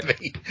information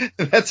with me.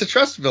 That's a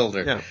trust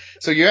builder. Yeah.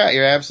 So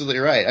you're absolutely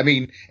right. I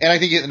mean, and I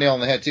think you hit the nail on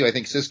the head too. I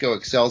think Cisco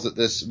excels at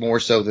this more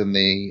so than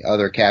the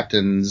other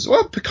captains.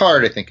 Well,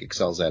 Picard, I think,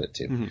 excels at it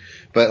too.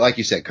 But like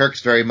you said,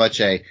 Kirk's very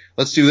much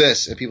let's do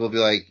this. And people will be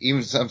like,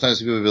 even sometimes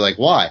people will be like,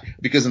 why?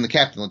 Because I'm the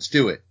captain, let's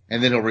do it.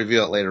 And then he'll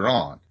reveal it later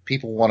on.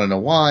 People want to know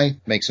why,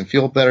 makes them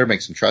feel better,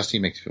 makes them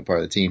trusting, makes them feel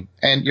part of the team.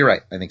 And you're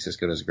right. I think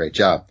Cisco does a great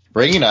job.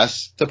 Bringing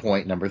us to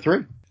point number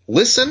 3.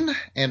 Listen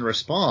and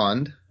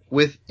respond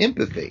with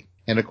empathy.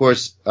 And of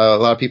course, a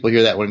lot of people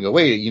hear that one and go,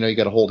 wait, you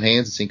got to hold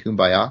hands and sing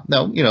Kumbaya.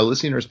 No,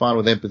 listening and respond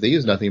with empathy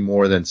is nothing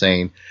more than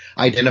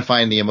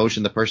identifying the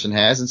emotion the person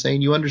has and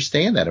saying you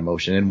understand that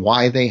emotion and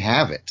why they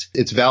have it.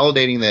 It's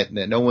validating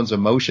that no one's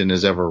emotion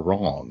is ever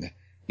wrong.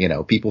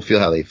 People feel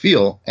how they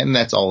feel, and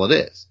that's all it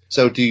is.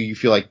 So do you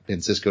feel like,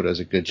 and Cisco does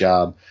a good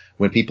job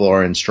when people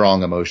are in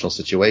strong emotional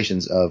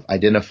situations of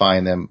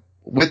identifying them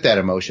with that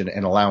emotion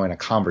and allowing a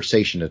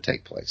conversation to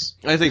take place.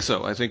 I think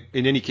so. I think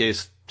in any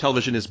case,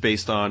 television is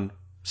based on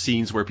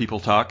scenes where people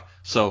talk.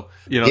 So,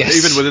 Yes.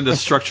 even within the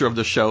structure of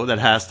the show, that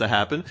has to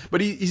happen.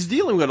 But he's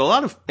dealing with a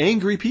lot of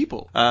angry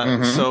people.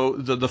 So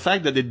the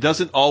fact that it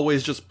doesn't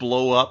always just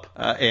blow up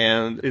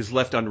and is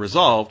left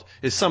unresolved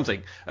is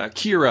something.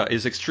 Kira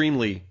is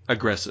extremely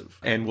aggressive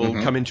and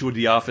will come into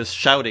the office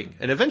shouting.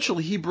 And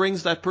eventually he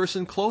brings that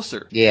person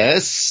closer.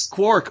 Yes.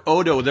 Quark,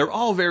 Odo, they're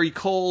all very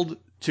cold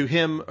to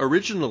him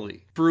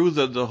originally through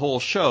the whole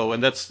show.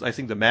 And that's, I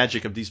think, the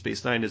magic of Deep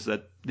Space Nine is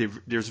that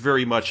there's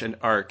very much an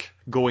arc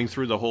going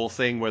through the whole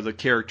thing where the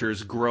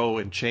characters grow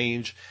and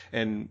change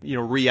and,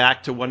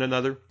 react to one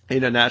another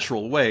in a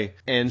natural way.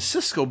 And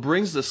Sisko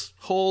brings this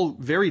whole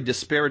very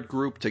disparate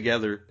group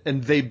together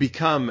and they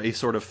become a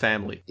sort of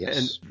family. Yes.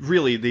 And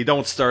really, they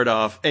don't start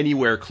off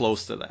anywhere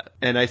close to that.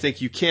 And I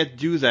think you can't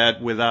do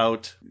that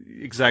without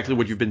exactly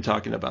what you've been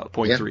talking about.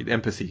 Point 3,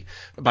 empathy.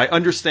 By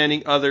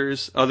understanding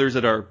others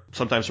that are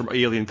sometimes from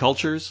alien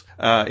cultures.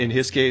 In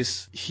his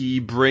case, he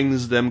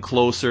brings them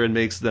closer and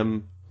makes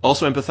them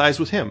also empathize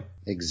with him.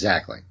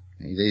 Exactly.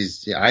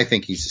 I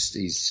think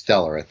he's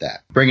stellar at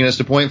that. Bringing us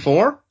to point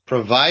 4,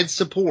 provide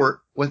support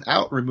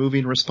without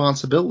removing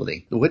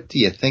responsibility. What do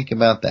you think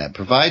about that?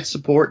 Provide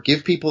support,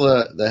 give people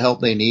the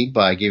help they need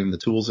by giving them the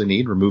tools they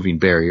need, removing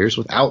barriers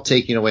without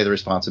taking away the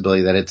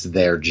responsibility that it's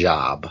their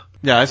job.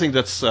 Yeah, I think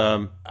that's,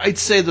 I'd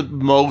say that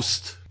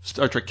most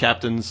Star Trek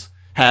captains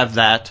have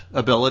that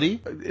ability.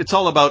 It's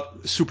all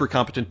about super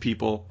competent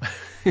people.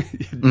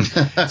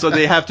 So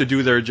they have to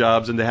do their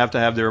jobs and they have to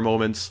have their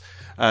moments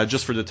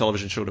just for the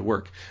television show to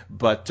work.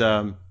 But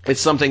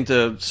it's something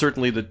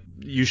certainly that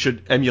you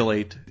should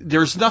emulate.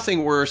 There's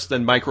nothing worse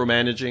than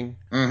micromanaging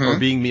or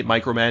being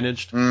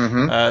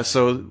micromanaged.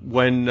 So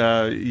when,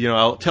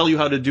 I'll tell you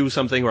how to do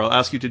something or I'll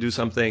ask you to do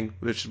something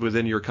which is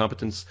within your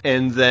competence,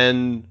 and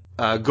then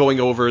going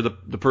over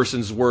the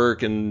person's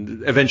work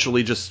and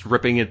eventually just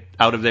ripping it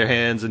out of their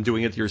hands and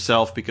doing it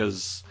yourself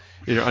because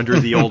under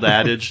the old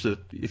adage that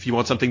if you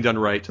want something done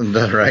right.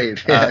 Done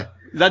right. Yeah.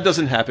 That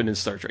doesn't happen in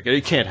Star Trek.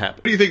 It can't happen.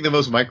 What do you think the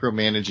most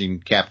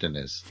micromanaging captain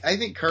is? I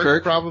think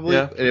Kirk probably.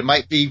 Yeah. It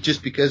might be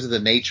just because of the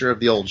nature of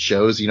the old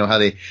shows. How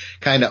they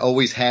kind of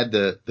always had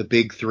the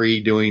big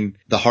three doing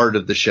the heart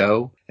of the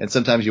show. And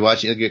sometimes you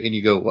watch it and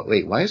you go,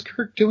 wait, why is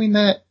Kirk doing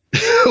that?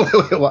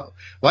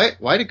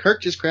 Why did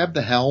Kirk just grab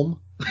the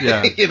helm?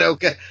 Yeah.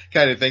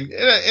 Kind of thing.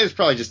 It's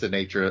probably just the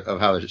nature of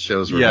how the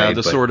shows were made.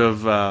 Yeah, sort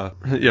of,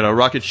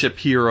 rocket ship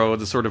hero,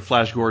 the sort of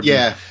Flash Gordon.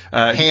 Yeah.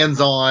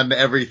 Hands-on,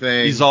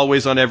 everything. He's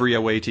always on every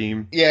away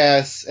team.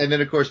 Yes. And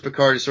then, of course,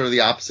 Picard is sort of the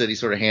opposite. He's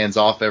sort of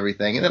hands-off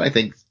everything. And then I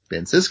think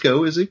Ben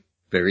Sisko is a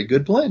very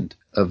good blend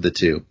of the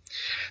two.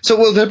 So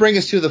will that bring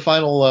us to the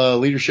final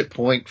leadership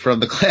point from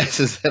the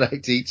classes that I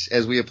teach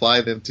as we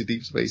apply them to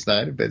Deep Space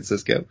Nine and Ben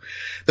Sisko?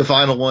 The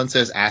final one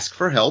says ask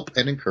for help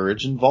and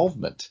encourage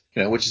involvement,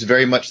 which is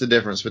very much the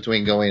difference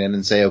between going in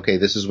and say, okay,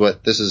 this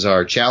is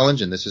our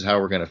challenge and this is how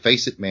we're going to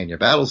face it, man your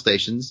battle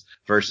stations,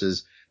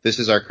 versus this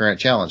is our current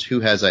challenge. Who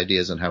has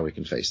ideas on how we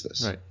can face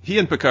this? Right. He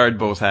and Picard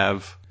both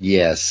have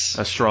a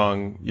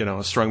strong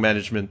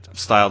management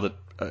style that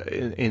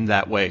in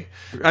that way.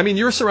 I mean,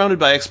 you're surrounded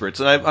by experts,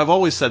 and I've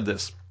always said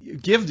this.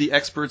 Give the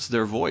experts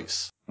their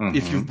voice.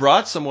 If you've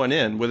brought someone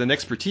in with an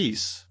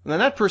expertise, then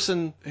that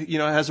person,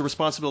 has a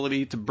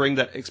responsibility to bring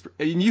that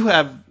and you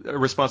have a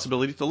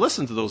responsibility to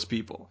listen to those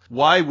people.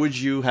 Why would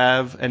you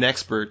have an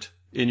expert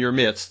in your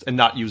midst and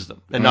not use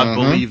them and not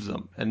believe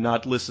them and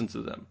not listen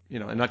to them,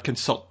 and not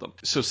consult them?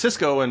 So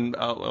Sisko and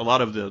a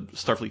lot of the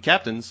Starfleet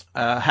captains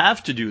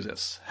have to do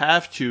this,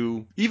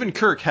 even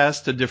Kirk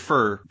has to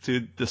defer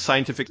to the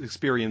scientific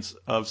experience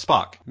of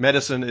Spock.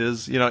 Medicine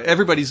is,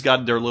 everybody's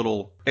got their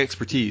little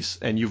expertise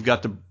and you've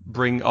got to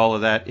bring all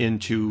of that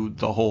into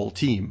the whole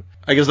team.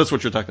 I guess that's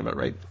what you're talking about,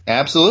 right?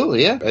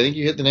 Absolutely, yeah. I think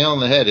you hit the nail on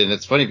the head, and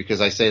it's funny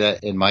because I say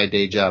that in my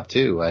day job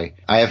too. I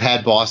have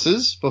had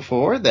bosses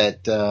before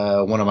that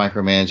want to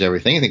micromanage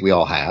everything. I think we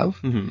all have.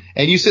 And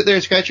you sit there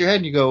and scratch your head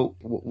and you go,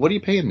 what are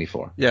you paying me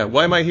for? Yeah,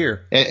 why am I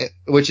here?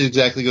 Which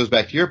exactly goes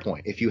back to your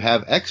point. If you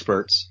have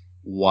experts,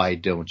 why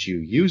don't you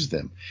use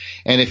them?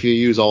 And if you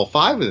use all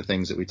 5 of the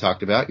things that we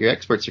talked about, your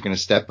experts are going to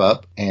step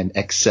up and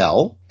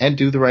excel and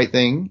do the right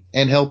thing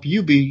and help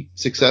you be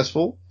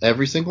successful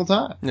every single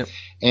time. Yep.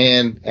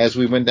 And as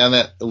we went down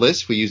that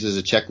list, we use as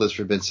a checklist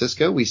for Ben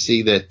Sisko, we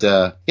see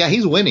that,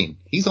 he's winning.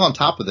 He's on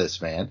top of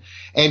this, man.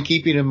 And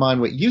keeping in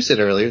mind what you said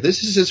earlier,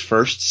 this is his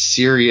first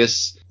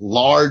serious,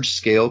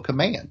 large-scale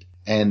command.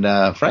 And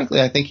frankly,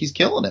 I think he's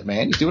killing it,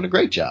 man. He's doing a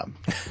great job.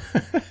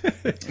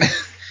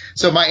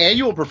 So my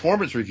annual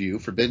performance review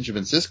for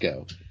Benjamin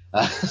Sisko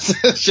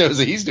shows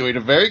that he's doing a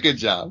very good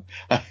job.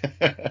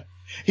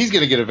 He's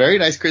going to get a very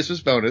nice Christmas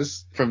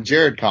bonus from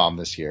Jared Com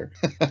this year.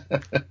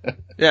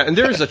 Yeah, and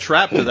there is a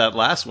trap to that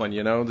last one,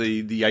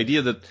 the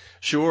idea that,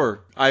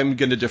 sure, I'm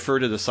going to defer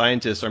to the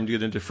scientist, or I'm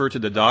going to defer to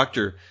the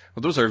doctor.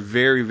 Well, those are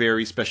very,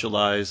 very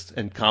specialized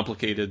and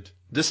complicated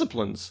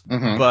disciplines.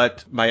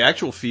 But my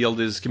actual field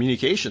is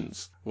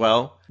communications.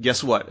 Well,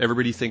 guess what?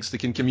 Everybody thinks they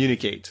can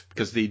communicate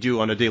because they do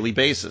on a daily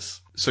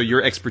basis. So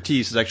your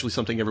expertise is actually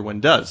something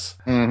everyone does.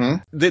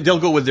 Mm-hmm. They'll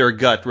go with their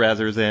gut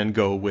rather than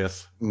go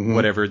with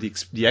whatever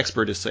the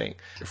expert is saying.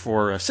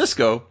 For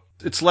Cisco,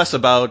 it's less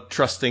about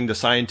trusting the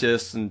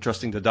scientists and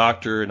trusting the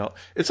doctor and all.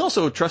 It's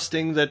also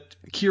trusting that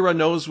Kira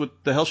knows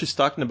what the hell she's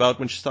talking about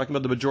when she's talking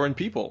about the Bajoran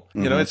people.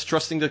 You know, it's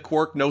trusting that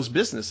Quark knows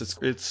business.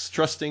 It's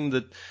trusting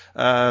that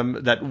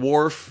that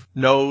Worf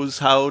knows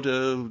how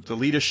to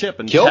lead a ship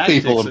and Kill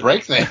tactics people and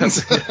break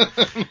things.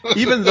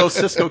 Even though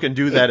Cisco can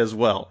do that as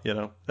well, you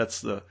know, that's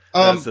the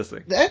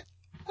thing.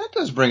 That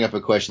does bring up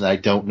a question that I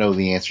don't know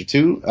the answer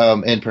to,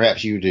 and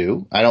perhaps you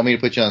do. I don't mean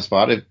to put you on the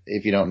spot.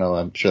 If you don't know,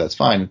 I'm sure that's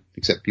fine,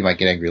 except you might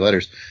get angry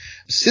letters.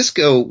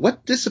 Cisco,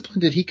 what discipline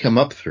did he come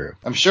up through?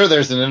 I'm sure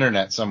there's an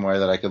internet somewhere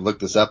that I could look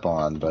this up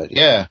on, but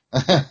yeah.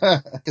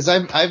 Because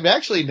I've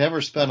actually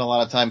never spent a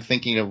lot of time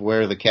thinking of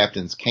where the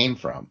captains came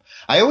from.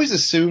 I always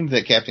assumed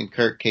that Captain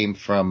Kirk came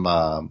from,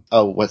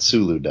 what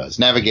Sulu does,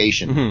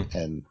 navigation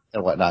and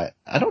whatnot.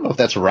 I don't know if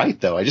that's right,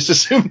 though. I just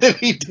assumed that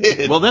he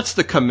did. Well, that's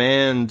the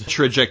command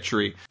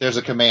trajectory. There's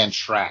a command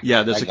track.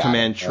 Yeah, there's a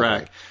command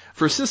track. Okay.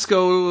 For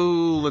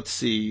Cisco, let's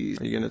see.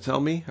 Are you going to tell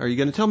me? Are you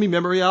going to tell me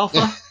Memory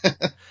Alpha?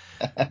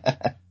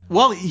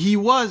 Well,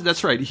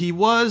 that's right. He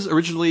was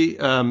originally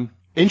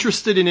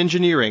interested in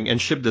engineering and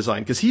ship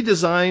design because he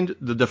designed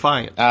the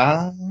Defiant.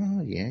 Ah,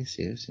 yes.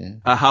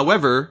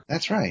 However,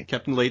 that's right.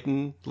 Captain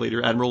Layton,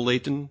 later Admiral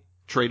Layton,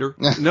 traitor,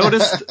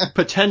 noticed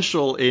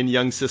potential in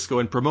young Cisco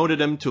and promoted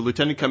him to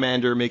lieutenant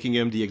commander, making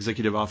him the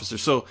executive officer.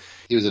 So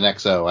he was an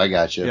XO. I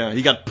got you. Yeah,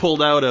 he got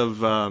pulled out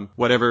of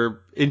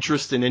whatever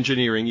interest in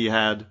engineering he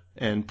had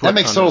and put that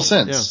makes total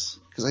sense.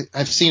 Because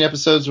I've seen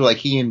episodes where like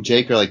he and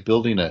Jake are like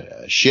building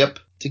a ship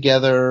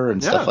together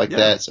and stuff like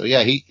that. So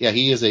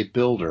he is a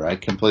builder. I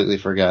completely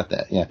forgot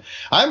that. Yeah.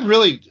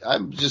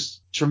 I'm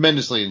just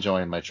tremendously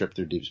enjoying my trip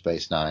through Deep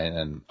Space Nine,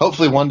 and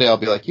hopefully one day I'll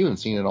be like you and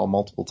seen it all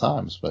multiple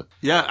times. But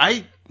yeah,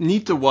 I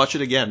need to watch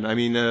it again. I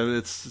mean,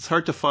 it's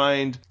hard to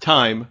find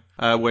time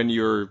when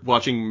you're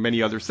watching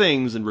many other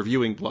things and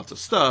reviewing lots of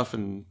stuff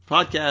and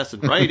podcasts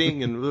and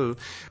writing and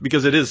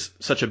because it is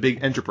such a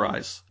big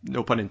enterprise.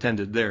 No pun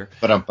intended there.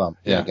 But I'm bummed.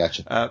 Yeah,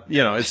 gotcha.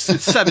 It's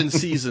 7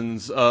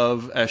 seasons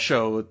of a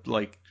show.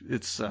 Like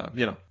it's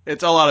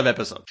it's a lot of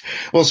episodes.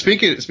 Well,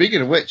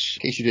 speaking of which,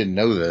 in case you didn't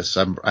know this,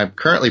 I'm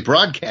currently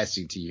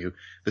broadcasting to you.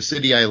 The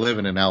city I live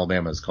in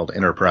Alabama is called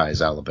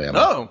Enterprise, Alabama.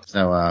 Oh.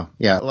 So, a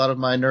lot of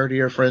my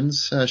nerdier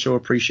friends show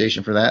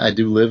appreciation for that. I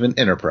do live in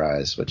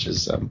Enterprise, which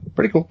is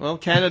pretty cool. Well,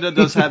 Canada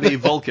does have a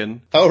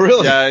Vulcan. Oh,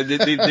 really? Yeah,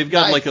 they've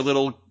got nice. Like a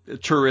little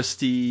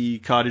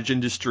touristy cottage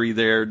industry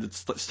there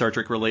that's Star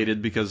Trek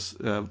related because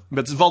but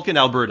it's Vulcan,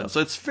 Alberta, so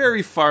it's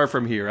very far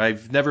from here.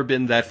 I've never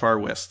been that far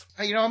west.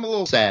 I'm a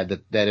little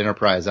sad that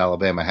Enterprise,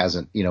 Alabama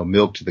hasn't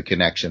milked the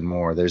connection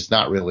more. There's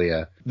not really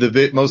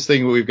most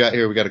thing we've got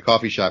here. We've got a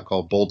coffee shop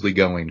called Boldly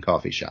Going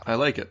Coffee Shop. I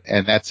like it,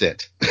 and that's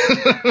it.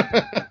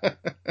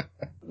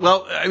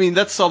 Well, I mean,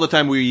 that's all the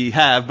time we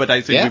have, but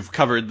I think we've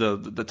covered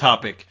the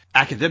topic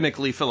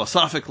academically,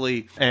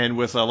 philosophically, and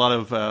with a lot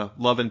of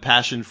love and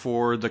passion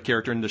for the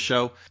character in the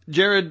show.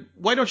 Jared,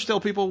 why don't you tell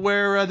people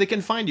where they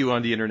can find you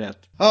on the internet?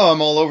 Oh,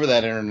 I'm all over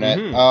that internet.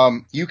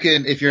 Mm-hmm. You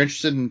can, if you're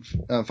interested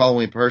in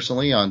following me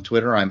personally on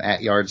Twitter, I'm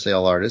at Yard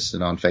Sale Artist,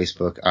 and on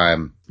Facebook,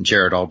 I'm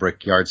Jared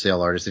Albrecht, Yard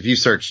Sale Artist. If you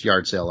search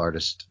Yard Sale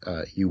Artist,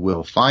 you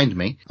will find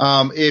me.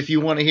 If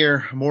you want to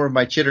hear more of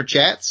my chitter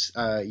chats,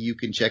 you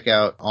can check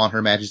out On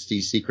Her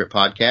Majesty's Secret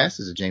Podcast.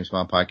 It's a James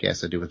Bond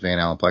podcast I do with Van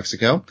Allen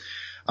Plexico.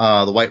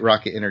 The White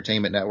Rocket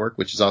Entertainment Network,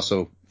 which is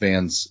also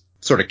Van's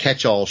sort of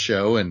catch-all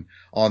show. And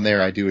on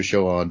there, I do a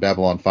show on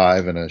Babylon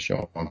 5 and a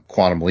show on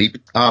Quantum Leap.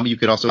 You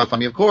can also find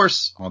me, of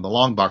course, on the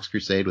Long Box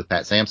Crusade with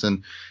Pat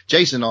Sampson,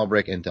 Jason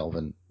Albrecht, and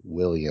Delvin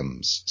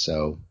Williams.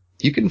 So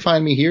you can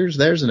find me here,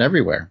 there's, and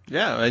everywhere.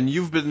 Yeah, and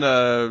you've been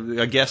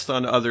a guest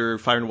on other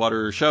Fire and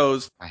Water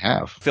shows. I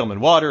have. Film and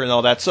Water and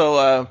all that.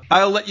 So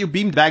I'll let you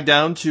beam back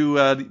down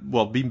to,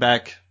 beam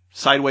back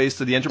sideways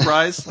to the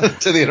Enterprise.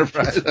 To the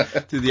Enterprise.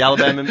 To the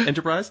Alabama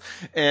Enterprise.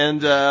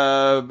 And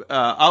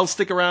I'll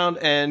stick around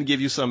and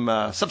give you some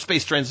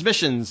subspace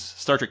transmissions,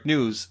 Star Trek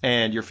news,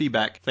 and your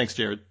feedback. Thanks,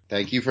 Jared.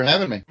 Thank you for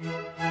having me.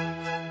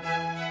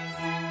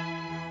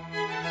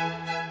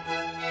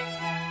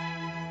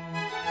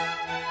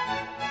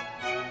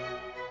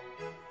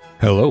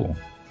 Hello,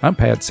 I'm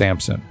Pat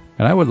Sampson,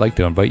 and I would like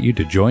to invite you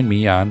to join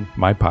me on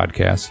my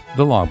podcast,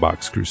 The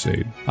Longbox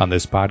Crusade. On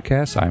this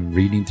podcast, I'm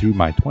reading through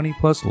my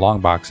 20-plus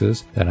long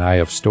boxes that I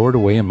have stored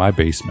away in my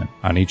basement.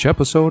 On each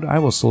episode, I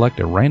will select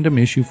a random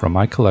issue from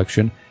my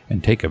collection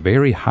and take a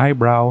very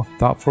highbrow,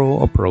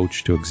 thoughtful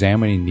approach to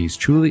examining these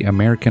truly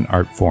American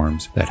art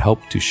forms that help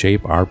to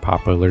shape our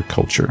popular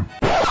culture.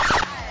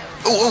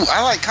 Oh,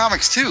 I like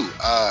comics too.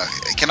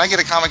 Can I get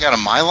a comic out of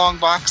my long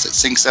box that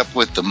syncs up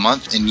with the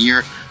month and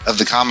year of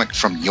the comic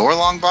from your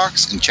long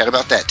box and chat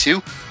about that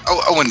too?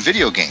 Oh, and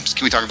video games.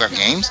 Can we talk about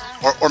games?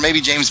 Or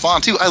maybe James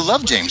Bond too? I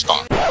love James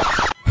Bond.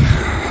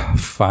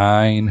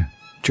 Fine.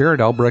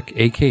 Jared Albrecht,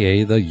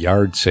 a.k.a. the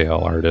Yard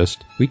Sale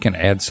Artist. We can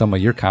add some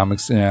of your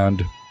comics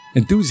and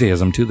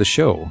enthusiasm to the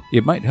show.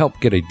 It might help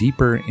get a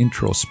deeper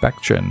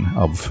introspection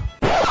of...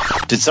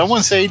 Did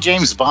someone say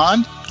James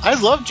Bond? I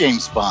love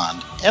James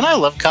Bond, and I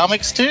love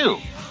comics too.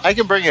 I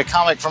can bring a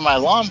comic from my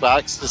long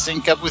box to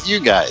sync up with you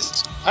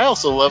guys. I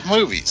also love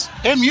movies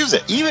and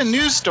music, even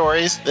news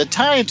stories that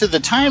tie into the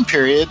time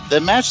period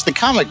that match the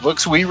comic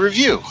books we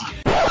review.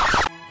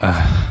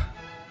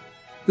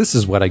 This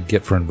is what I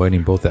get for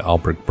inviting both the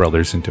Albrecht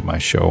brothers into my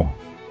show.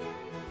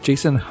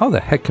 Jason, how the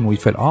heck can we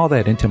fit all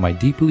that into my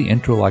deeply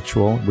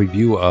intellectual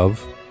review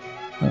of...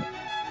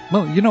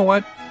 well, you know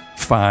what?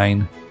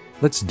 Fine.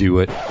 Let's do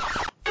it.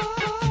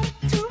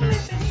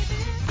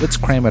 Let's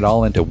cram it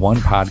all into one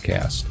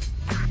podcast.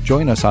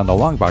 Join us on the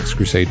Longbox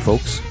Crusade,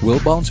 folks. We'll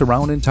bounce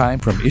around in time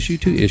from issue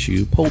to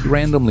issue, pulled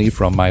randomly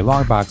from my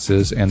long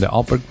boxes, and the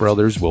Albrecht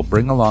brothers will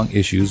bring along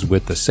issues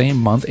with the same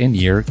month and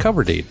year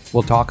cover date.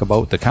 We'll talk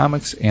about the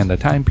comics and the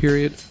time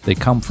period they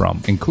come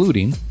from,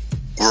 including...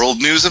 world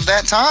news of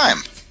that time.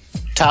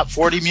 Top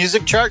 40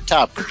 music chart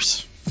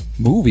toppers.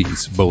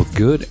 Movies, both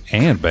good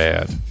and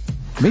bad.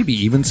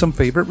 Maybe even some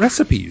favorite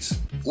recipes.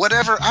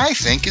 Whatever I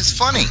think is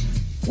funny.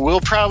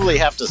 We'll probably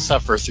have to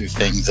suffer through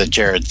things that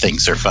Jared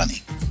thinks are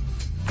funny.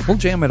 We'll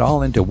jam it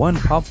all into one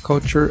pop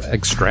culture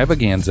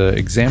extravaganza,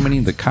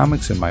 examining the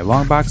comics in my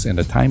long box and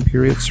the time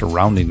period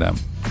surrounding them.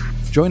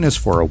 Join us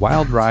for a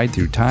wild ride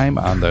through time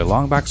on the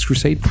Longbox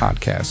Crusade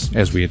podcast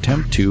as we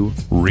attempt to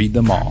read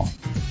them all.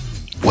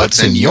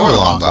 What's in your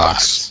long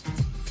box?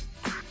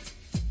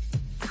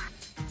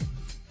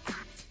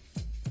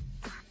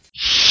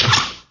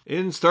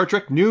 In Star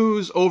Trek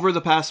news over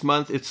the past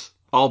month, it's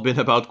all been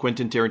about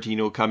Quentin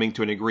Tarantino coming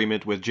to an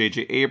agreement with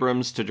J.J.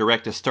 Abrams to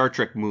direct a Star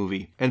Trek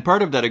movie. And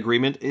part of that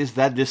agreement is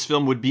that this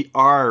film would be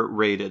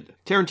R-rated.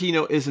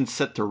 Tarantino isn't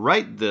set to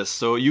write this,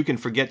 so you can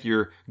forget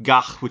your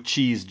gach with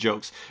cheese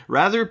jokes.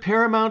 Rather,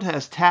 Paramount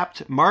has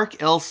tapped Mark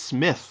L.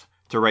 Smith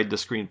to write the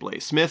screenplay.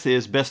 Smith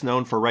is best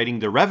known for writing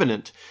The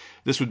Revenant.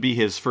 This would be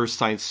his first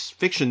science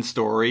fiction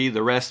story,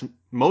 the rest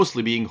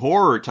mostly being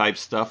horror-type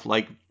stuff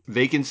like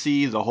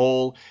Vacancy, The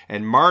Hole,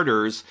 and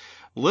Martyrs.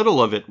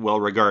 Little of it well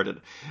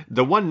regarded.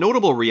 The one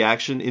notable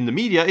reaction in the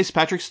media is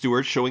Patrick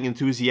Stewart showing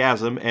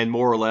enthusiasm and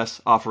more or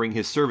less offering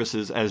his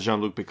services as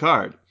Jean-Luc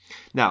Picard.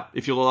 Now,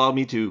 if you'll allow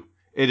me to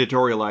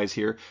editorialize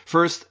here,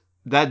 first,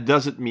 that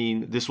doesn't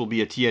mean this will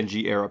be a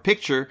TNG-era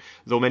picture,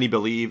 though many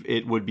believe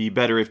it would be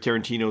better if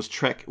Tarantino's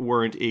Trek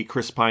weren't a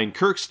Chris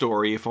Pine-Kirk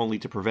story, if only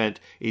to prevent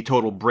a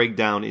total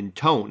breakdown in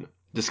tone.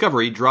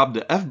 Discovery dropped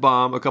the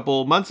F-bomb a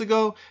couple months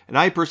ago, and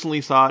I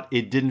personally thought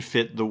it didn't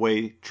fit the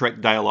way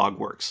Trek dialogue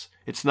works.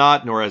 It's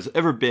not, nor has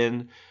ever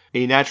been,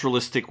 a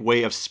naturalistic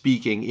way of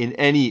speaking in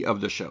any of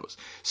the shows.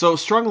 So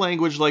strong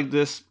language like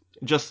this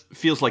just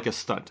feels like a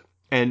stunt.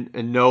 And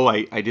no,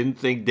 I didn't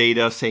think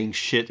Data saying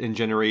shit in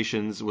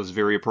Generations was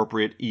very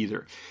appropriate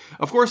either.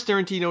 Of course,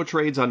 Tarantino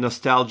trades on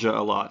nostalgia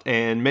a lot,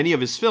 and many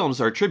of his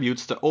films are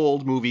tributes to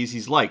old movies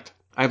he's liked.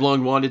 I've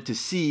long wanted to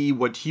see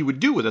what he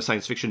would do with a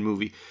science fiction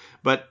movie,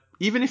 but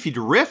even if he'd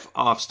riff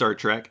off Star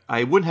Trek,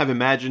 I wouldn't have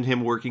imagined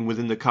him working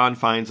within the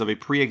confines of a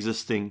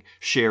pre-existing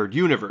shared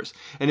universe.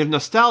 And if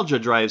nostalgia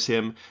drives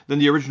him, then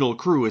the original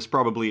crew is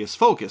probably his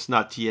focus,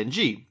 not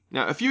TNG.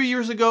 Now, a few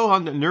years ago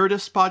on the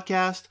Nerdist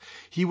podcast,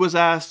 he was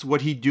asked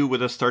what he'd do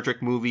with a Star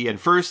Trek movie, and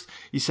first,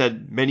 he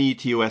said many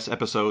TOS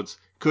episodes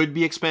could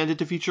be expanded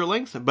to feature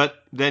length,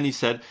 but then he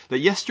said that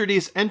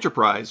yesterday's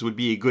Enterprise would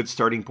be a good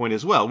starting point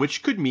as well,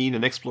 which could mean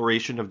an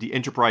exploration of the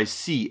Enterprise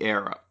C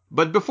era.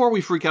 But before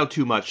we freak out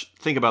too much,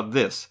 think about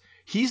this.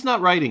 He's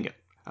not writing it.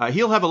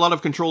 He'll have a lot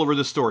of control over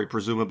the story,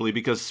 presumably,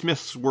 because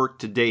Smith's work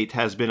to date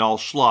has been all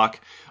schlock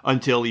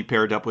until he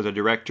paired up with a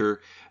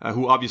director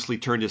who obviously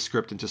turned his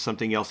script into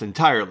something else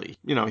entirely.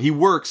 You know, he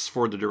works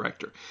for the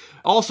director.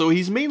 Also,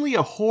 he's mainly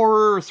a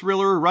horror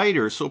thriller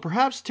writer, so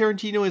perhaps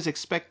Tarantino is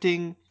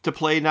expecting to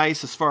play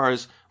nice as far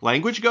as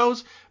language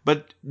goes,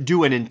 but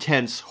do an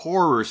intense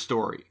horror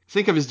story.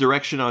 Think of his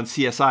direction on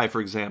CSI,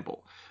 for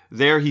example.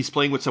 There, he's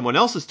playing with someone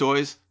else's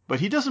toys, but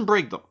he doesn't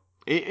break them.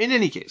 In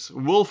any case,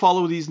 we'll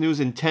follow these news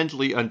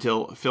intently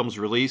until film's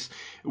release,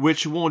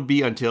 which won't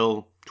be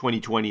until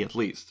 2020 at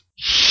least.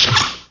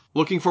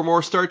 Looking for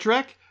more Star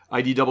Trek?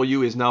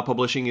 IDW is now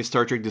publishing a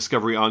Star Trek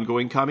Discovery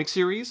ongoing comic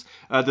series.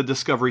 The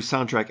Discovery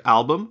soundtrack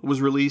album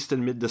was released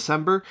in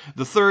mid-December.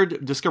 The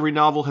third Discovery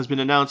novel has been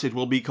announced. It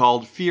will be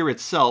called Fear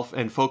Itself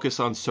and focus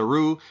on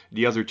Saru.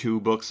 The other two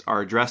books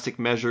are Drastic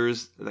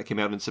Measures, that came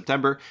out in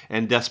September,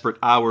 and Desperate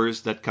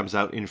Hours, that comes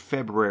out in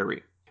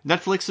February.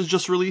 Netflix has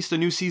just released a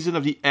new season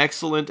of the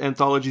excellent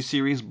anthology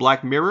series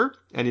Black Mirror,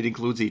 and it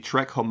includes a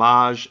Trek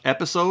homage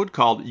episode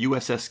called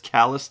USS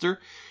Callister.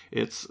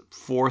 It's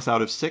 4th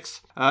out of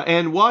 6.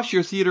 And watch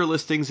your theater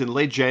listings in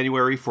late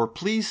January for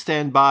Please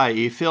Stand By,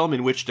 a film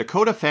in which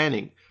Dakota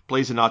Fanning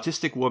plays an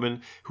autistic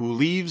woman who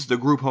leaves the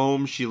group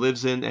home she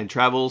lives in and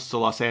travels to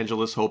Los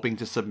Angeles hoping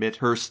to submit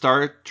her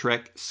Star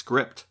Trek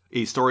script,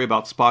 a story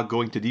about Spock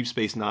going to Deep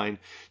Space Nine,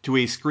 to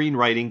a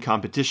screenwriting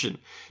competition.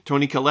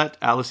 Toni Collette,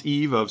 Alice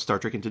Eve of Star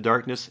Trek Into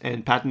Darkness,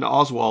 and Patton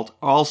Oswalt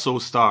also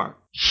star.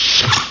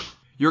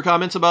 Your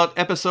comments about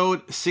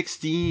episode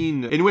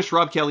 16, in which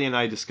Rob Kelly and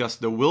I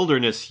discussed the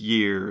wilderness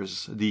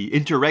years, the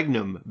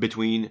interregnum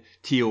between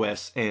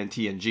TOS and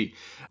TNG.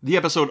 The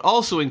episode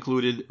also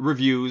included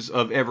reviews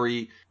of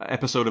every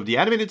episode of the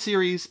animated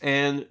series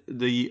and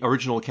the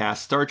original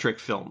cast Star Trek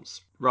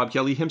films. Rob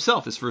Kelly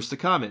himself is first to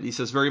comment. He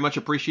says, very much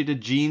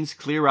appreciated Gene's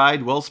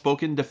clear-eyed,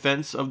 well-spoken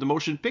defense of the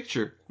motion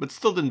picture, but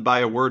still didn't buy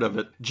a word of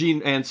it.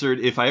 Gene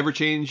answered, if I ever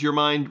change your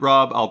mind,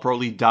 Rob, I'll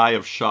probably die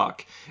of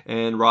shock.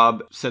 And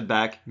Rob said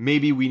back,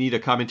 maybe we need a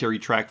commentary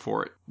track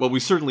for it. Well, we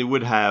certainly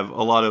would have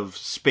a lot of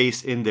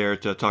space in there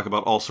to talk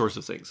about all sorts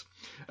of things.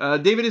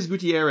 David S.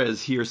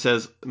 Gutierrez here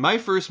says, my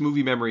first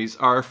movie memories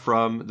are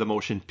from the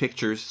motion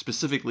pictures,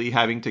 specifically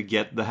having to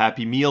get the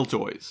Happy Meal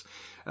toys.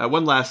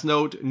 One last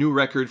note, new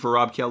record for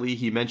Rob Kelly.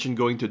 He mentioned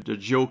going to the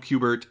Joe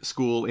Kubert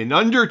School in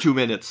under 2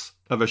 minutes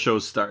of a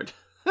show's start.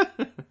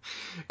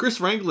 Chris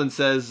Franklin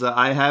says,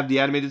 I have the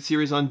animated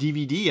series on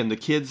DVD and the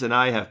kids and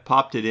I have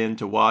popped it in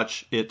to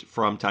watch it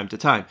from time to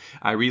time.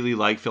 I really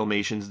like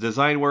Filmation's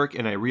design work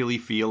and I really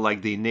feel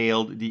like they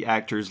nailed the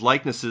actors'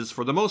 likenesses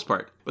for the most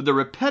part. But the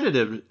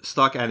repetitive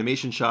stock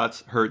animation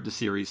shots hurt the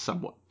series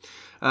somewhat.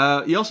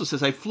 He also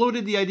says, I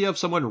floated the idea of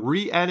someone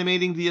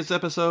reanimating these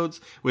episodes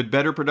with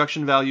better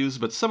production values,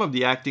 but some of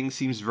the acting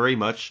seems very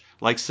much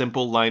like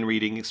simple line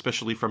reading,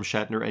 especially from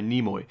Shatner and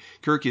Nimoy.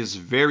 Kirk is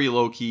very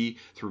low-key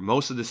through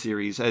most of the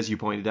series, as you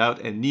pointed out,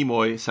 and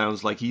Nimoy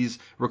sounds like he's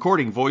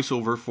recording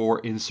voiceover for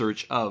In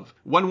Search Of.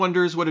 One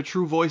wonders what a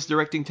true voice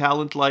directing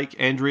talent like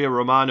Andrea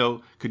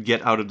Romano could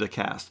get out of the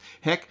cast.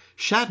 Heck,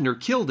 Shatner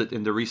killed it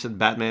in the recent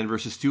Batman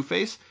vs.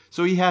 Two-Face,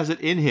 so he has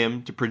it in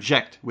him to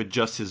project with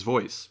just his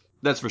voice.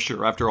 That's for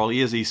sure. After all, he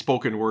is a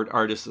spoken word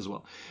artist as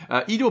well.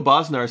 Ido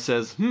Bosnar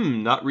says,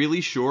 not really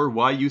sure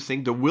why you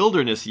think the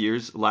wilderness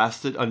years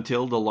lasted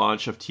until the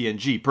launch of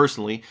TNG.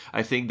 Personally,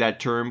 I think that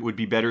term would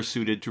be better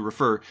suited to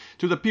refer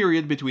to the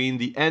period between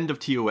the end of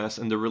TOS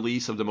and the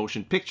release of the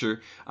motion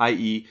picture,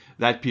 i.e.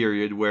 that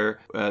period where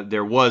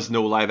there was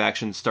no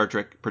live-action Star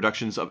Trek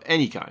productions of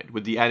any kind,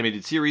 with the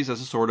animated series as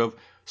a sort of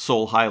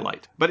sole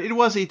highlight. But it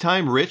was a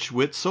time rich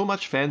with so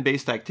much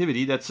fan-based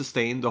activity that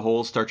sustained the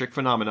whole Star Trek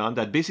phenomenon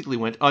that basically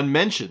went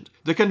unmentioned.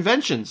 The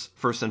conventions,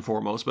 first and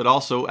foremost, but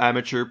also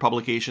amateur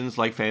publications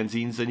like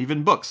fanzines and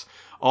even books.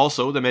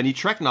 Also, the many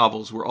Trek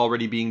novels were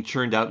already being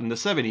churned out in the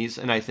 70s,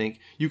 and I think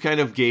you kind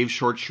of gave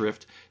short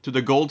shrift to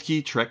the Gold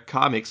Key Trek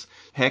comics.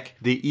 Heck,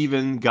 they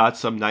even got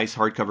some nice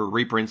hardcover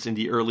reprints in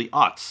the early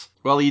aughts.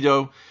 Well,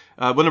 Ido,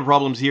 one of the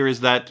problems here is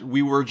that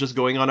we were just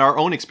going on our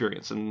own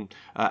experience, and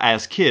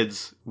as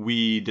kids,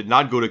 we did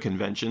not go to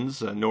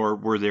conventions, nor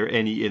were there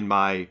any in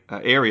my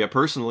area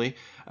personally.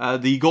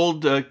 The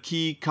Gold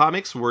Key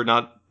comics were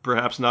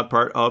perhaps not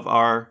part of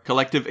our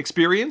collective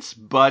experience,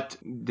 but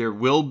there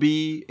will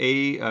be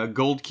a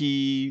Gold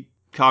Key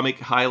comic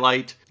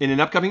highlight in an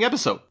upcoming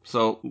episode,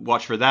 so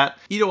watch for that.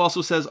 Ido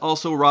also says,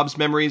 Rob's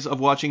memories of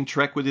watching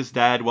Trek with his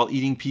dad while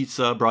eating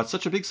pizza brought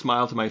such a big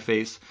smile to my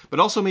face, but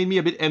also made me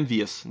a bit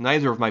envious.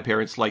 Neither of my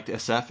parents liked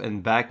SF,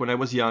 and back when I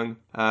was young,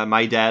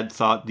 my dad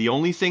thought the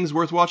only things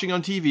worth watching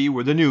on TV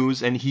were the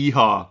news and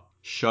hee-haw.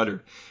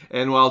 Shudder.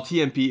 And while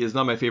TMP is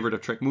not my favorite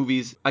of Trek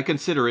movies, I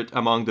consider it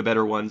among the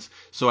better ones,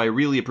 so I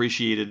really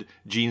appreciated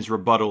Gene's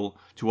rebuttal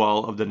to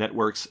all of the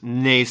network's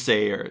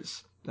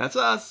naysayers. That's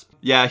us.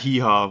 Yeah,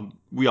 hee-haw.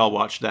 We all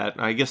watched that.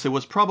 I guess it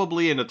was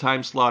probably in a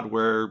time slot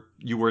where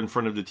you were in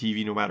front of the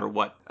TV no matter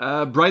what.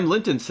 Brian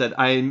Linton said,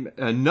 I'm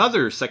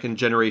another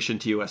second-generation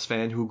TOS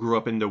fan who grew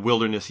up in the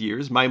wilderness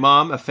years. My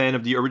mom, a fan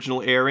of the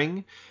original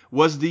airing,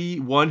 was the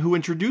one who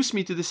introduced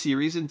me to the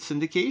series in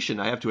syndication.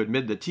 I have to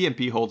admit that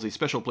TMP holds a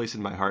special place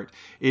in my heart.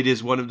 It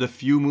is one of the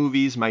few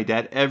movies my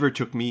dad ever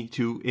took me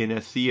to in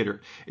a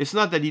theater. It's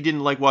not that he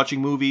didn't like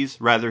watching movies,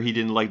 rather he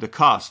didn't like the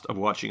cost of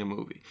watching a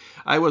movie.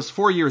 I was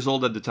 4 years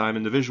old at the time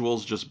and the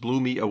visuals just blew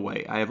me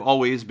away. I have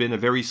always been a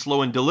very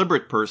slow and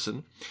deliberate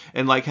person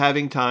and like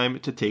having time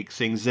to take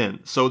things in.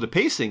 So the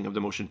pacing of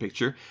the motion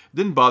picture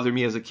didn't bother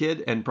me as a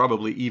kid and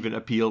probably even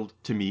appealed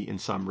to me in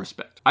some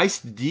respect. Ice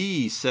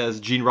D says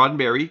Gene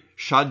Roddenberry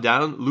shot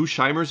down Lou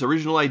Scheimer's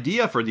original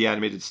idea for the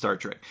animated Star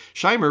Trek.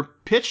 Scheimer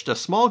pitched a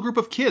small group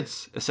of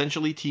kids,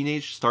 essentially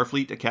teenage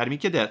Starfleet Academy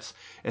cadets,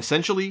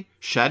 essentially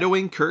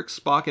shadowing Kirk,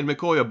 Spock, and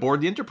McCoy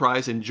aboard the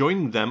Enterprise and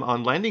joining them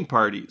on landing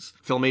parties.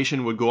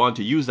 Filmation would go on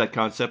to use that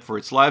concept for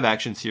its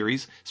live-action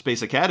series,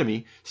 Space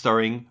Academy,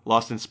 starring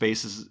Lost in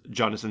Space's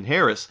Jonathan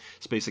Harris.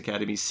 Space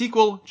Academy's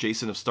sequel,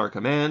 Jason of Star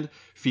Command,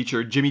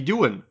 featured Jimmy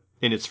Doohan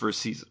in its first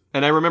season.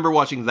 And I remember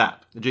watching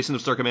that. Jason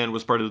of Star Command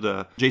was part of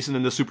the Jason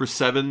and the Super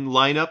 7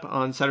 lineup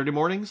on Saturday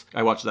mornings.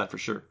 I watched that for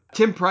sure.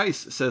 Tim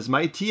Price says,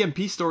 my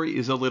TMP story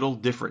is a little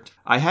different.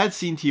 I had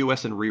seen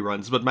TOS in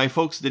reruns, but my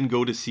folks didn't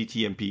go to see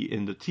TMP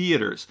in the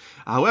theaters.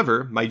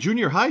 However, my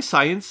junior high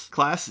science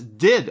class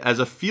did as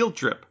a field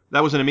trip.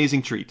 That was an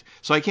amazing treat.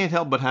 So I can't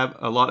help but have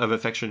a lot of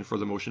affection for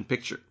the motion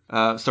picture.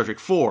 Star Trek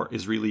 4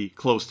 is really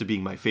close to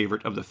being my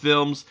favorite of the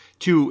films.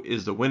 2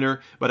 is the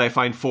winner, but I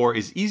find 4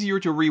 is easier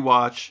to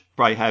rewatch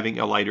by having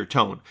a lighter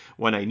tone.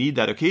 When I need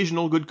that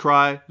occasional good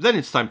cry, then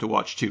it's time to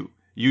watch 2.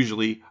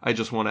 Usually, I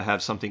just want to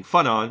have something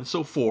fun on,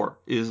 so 4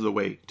 is the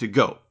way to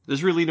go.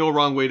 There's really no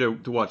wrong way to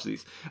watch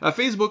these.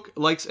 Facebook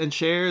likes and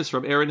shares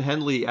from Aaron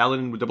Henley,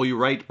 Alan W.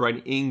 Wright,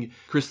 Brian Ing,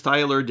 Chris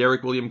Tyler,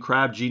 Derek William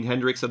Crabb, Gene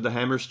Hendricks of The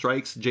Hammer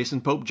Strikes, Jason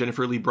Pope,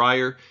 Jennifer Lee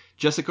Breyer,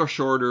 Jessica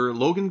Shorter,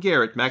 Logan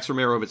Garrett, Max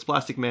Romero of It's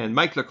Plastic Man,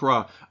 Mike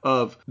Lacroix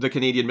of the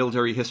Canadian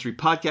Military History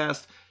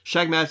Podcast,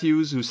 Shag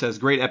Matthews, who says,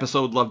 great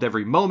episode, loved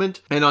every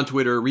moment. And on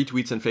Twitter,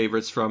 retweets and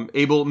favorites from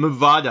Abel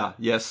Mvada.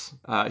 Yes,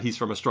 he's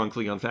from a strong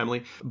Klingon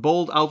family.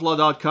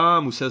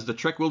 BoldOutlaw.com, who says, the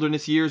Trek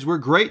Wilderness years were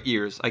great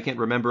years. I can't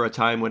remember a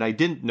time when I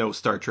didn't know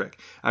Star Trek.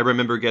 I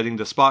remember getting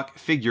the Spock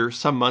figure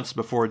some months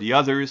before the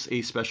others,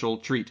 a special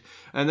treat.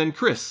 And then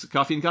Chris,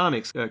 Coffee and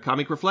Comics,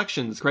 Comic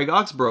Reflections, Craig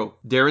Oxborough,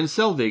 Darren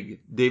Selvig,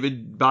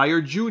 David Beyer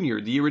Jr.,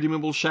 The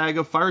Irredeemable Shag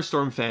of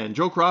Firestorm fan,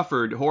 Joe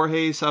Crawford,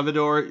 Jorge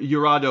Salvador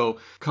Jurado,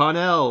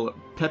 Connell,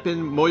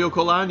 Pepin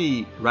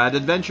Moyokolani, Rad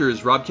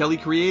Adventures, Rob Kelly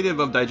Creative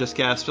of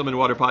Digestcast, Film and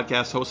Water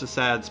Podcast, Host of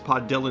Sads,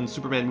 Pod Dylan,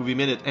 Superman Movie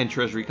Minute, and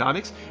Treasury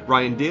Comics,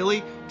 Ryan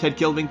Daly, Ted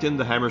Kilvington,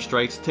 The Hammer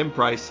Strikes, Tim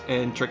Price,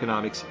 and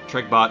Trekonomics.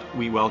 Trekbot,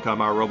 we welcome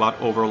our robot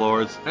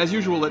overlords. As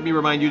usual, let me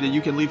remind you that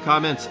you can leave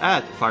comments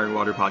at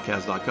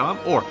fireandwaterpodcast.com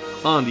or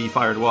on the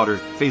Fire and Water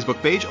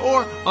Facebook page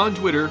or on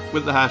Twitter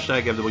with the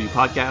hashtag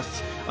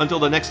FWPodcasts. Until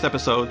the next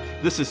episode,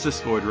 this is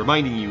Siskoid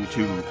reminding you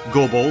to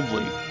go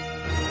boldly.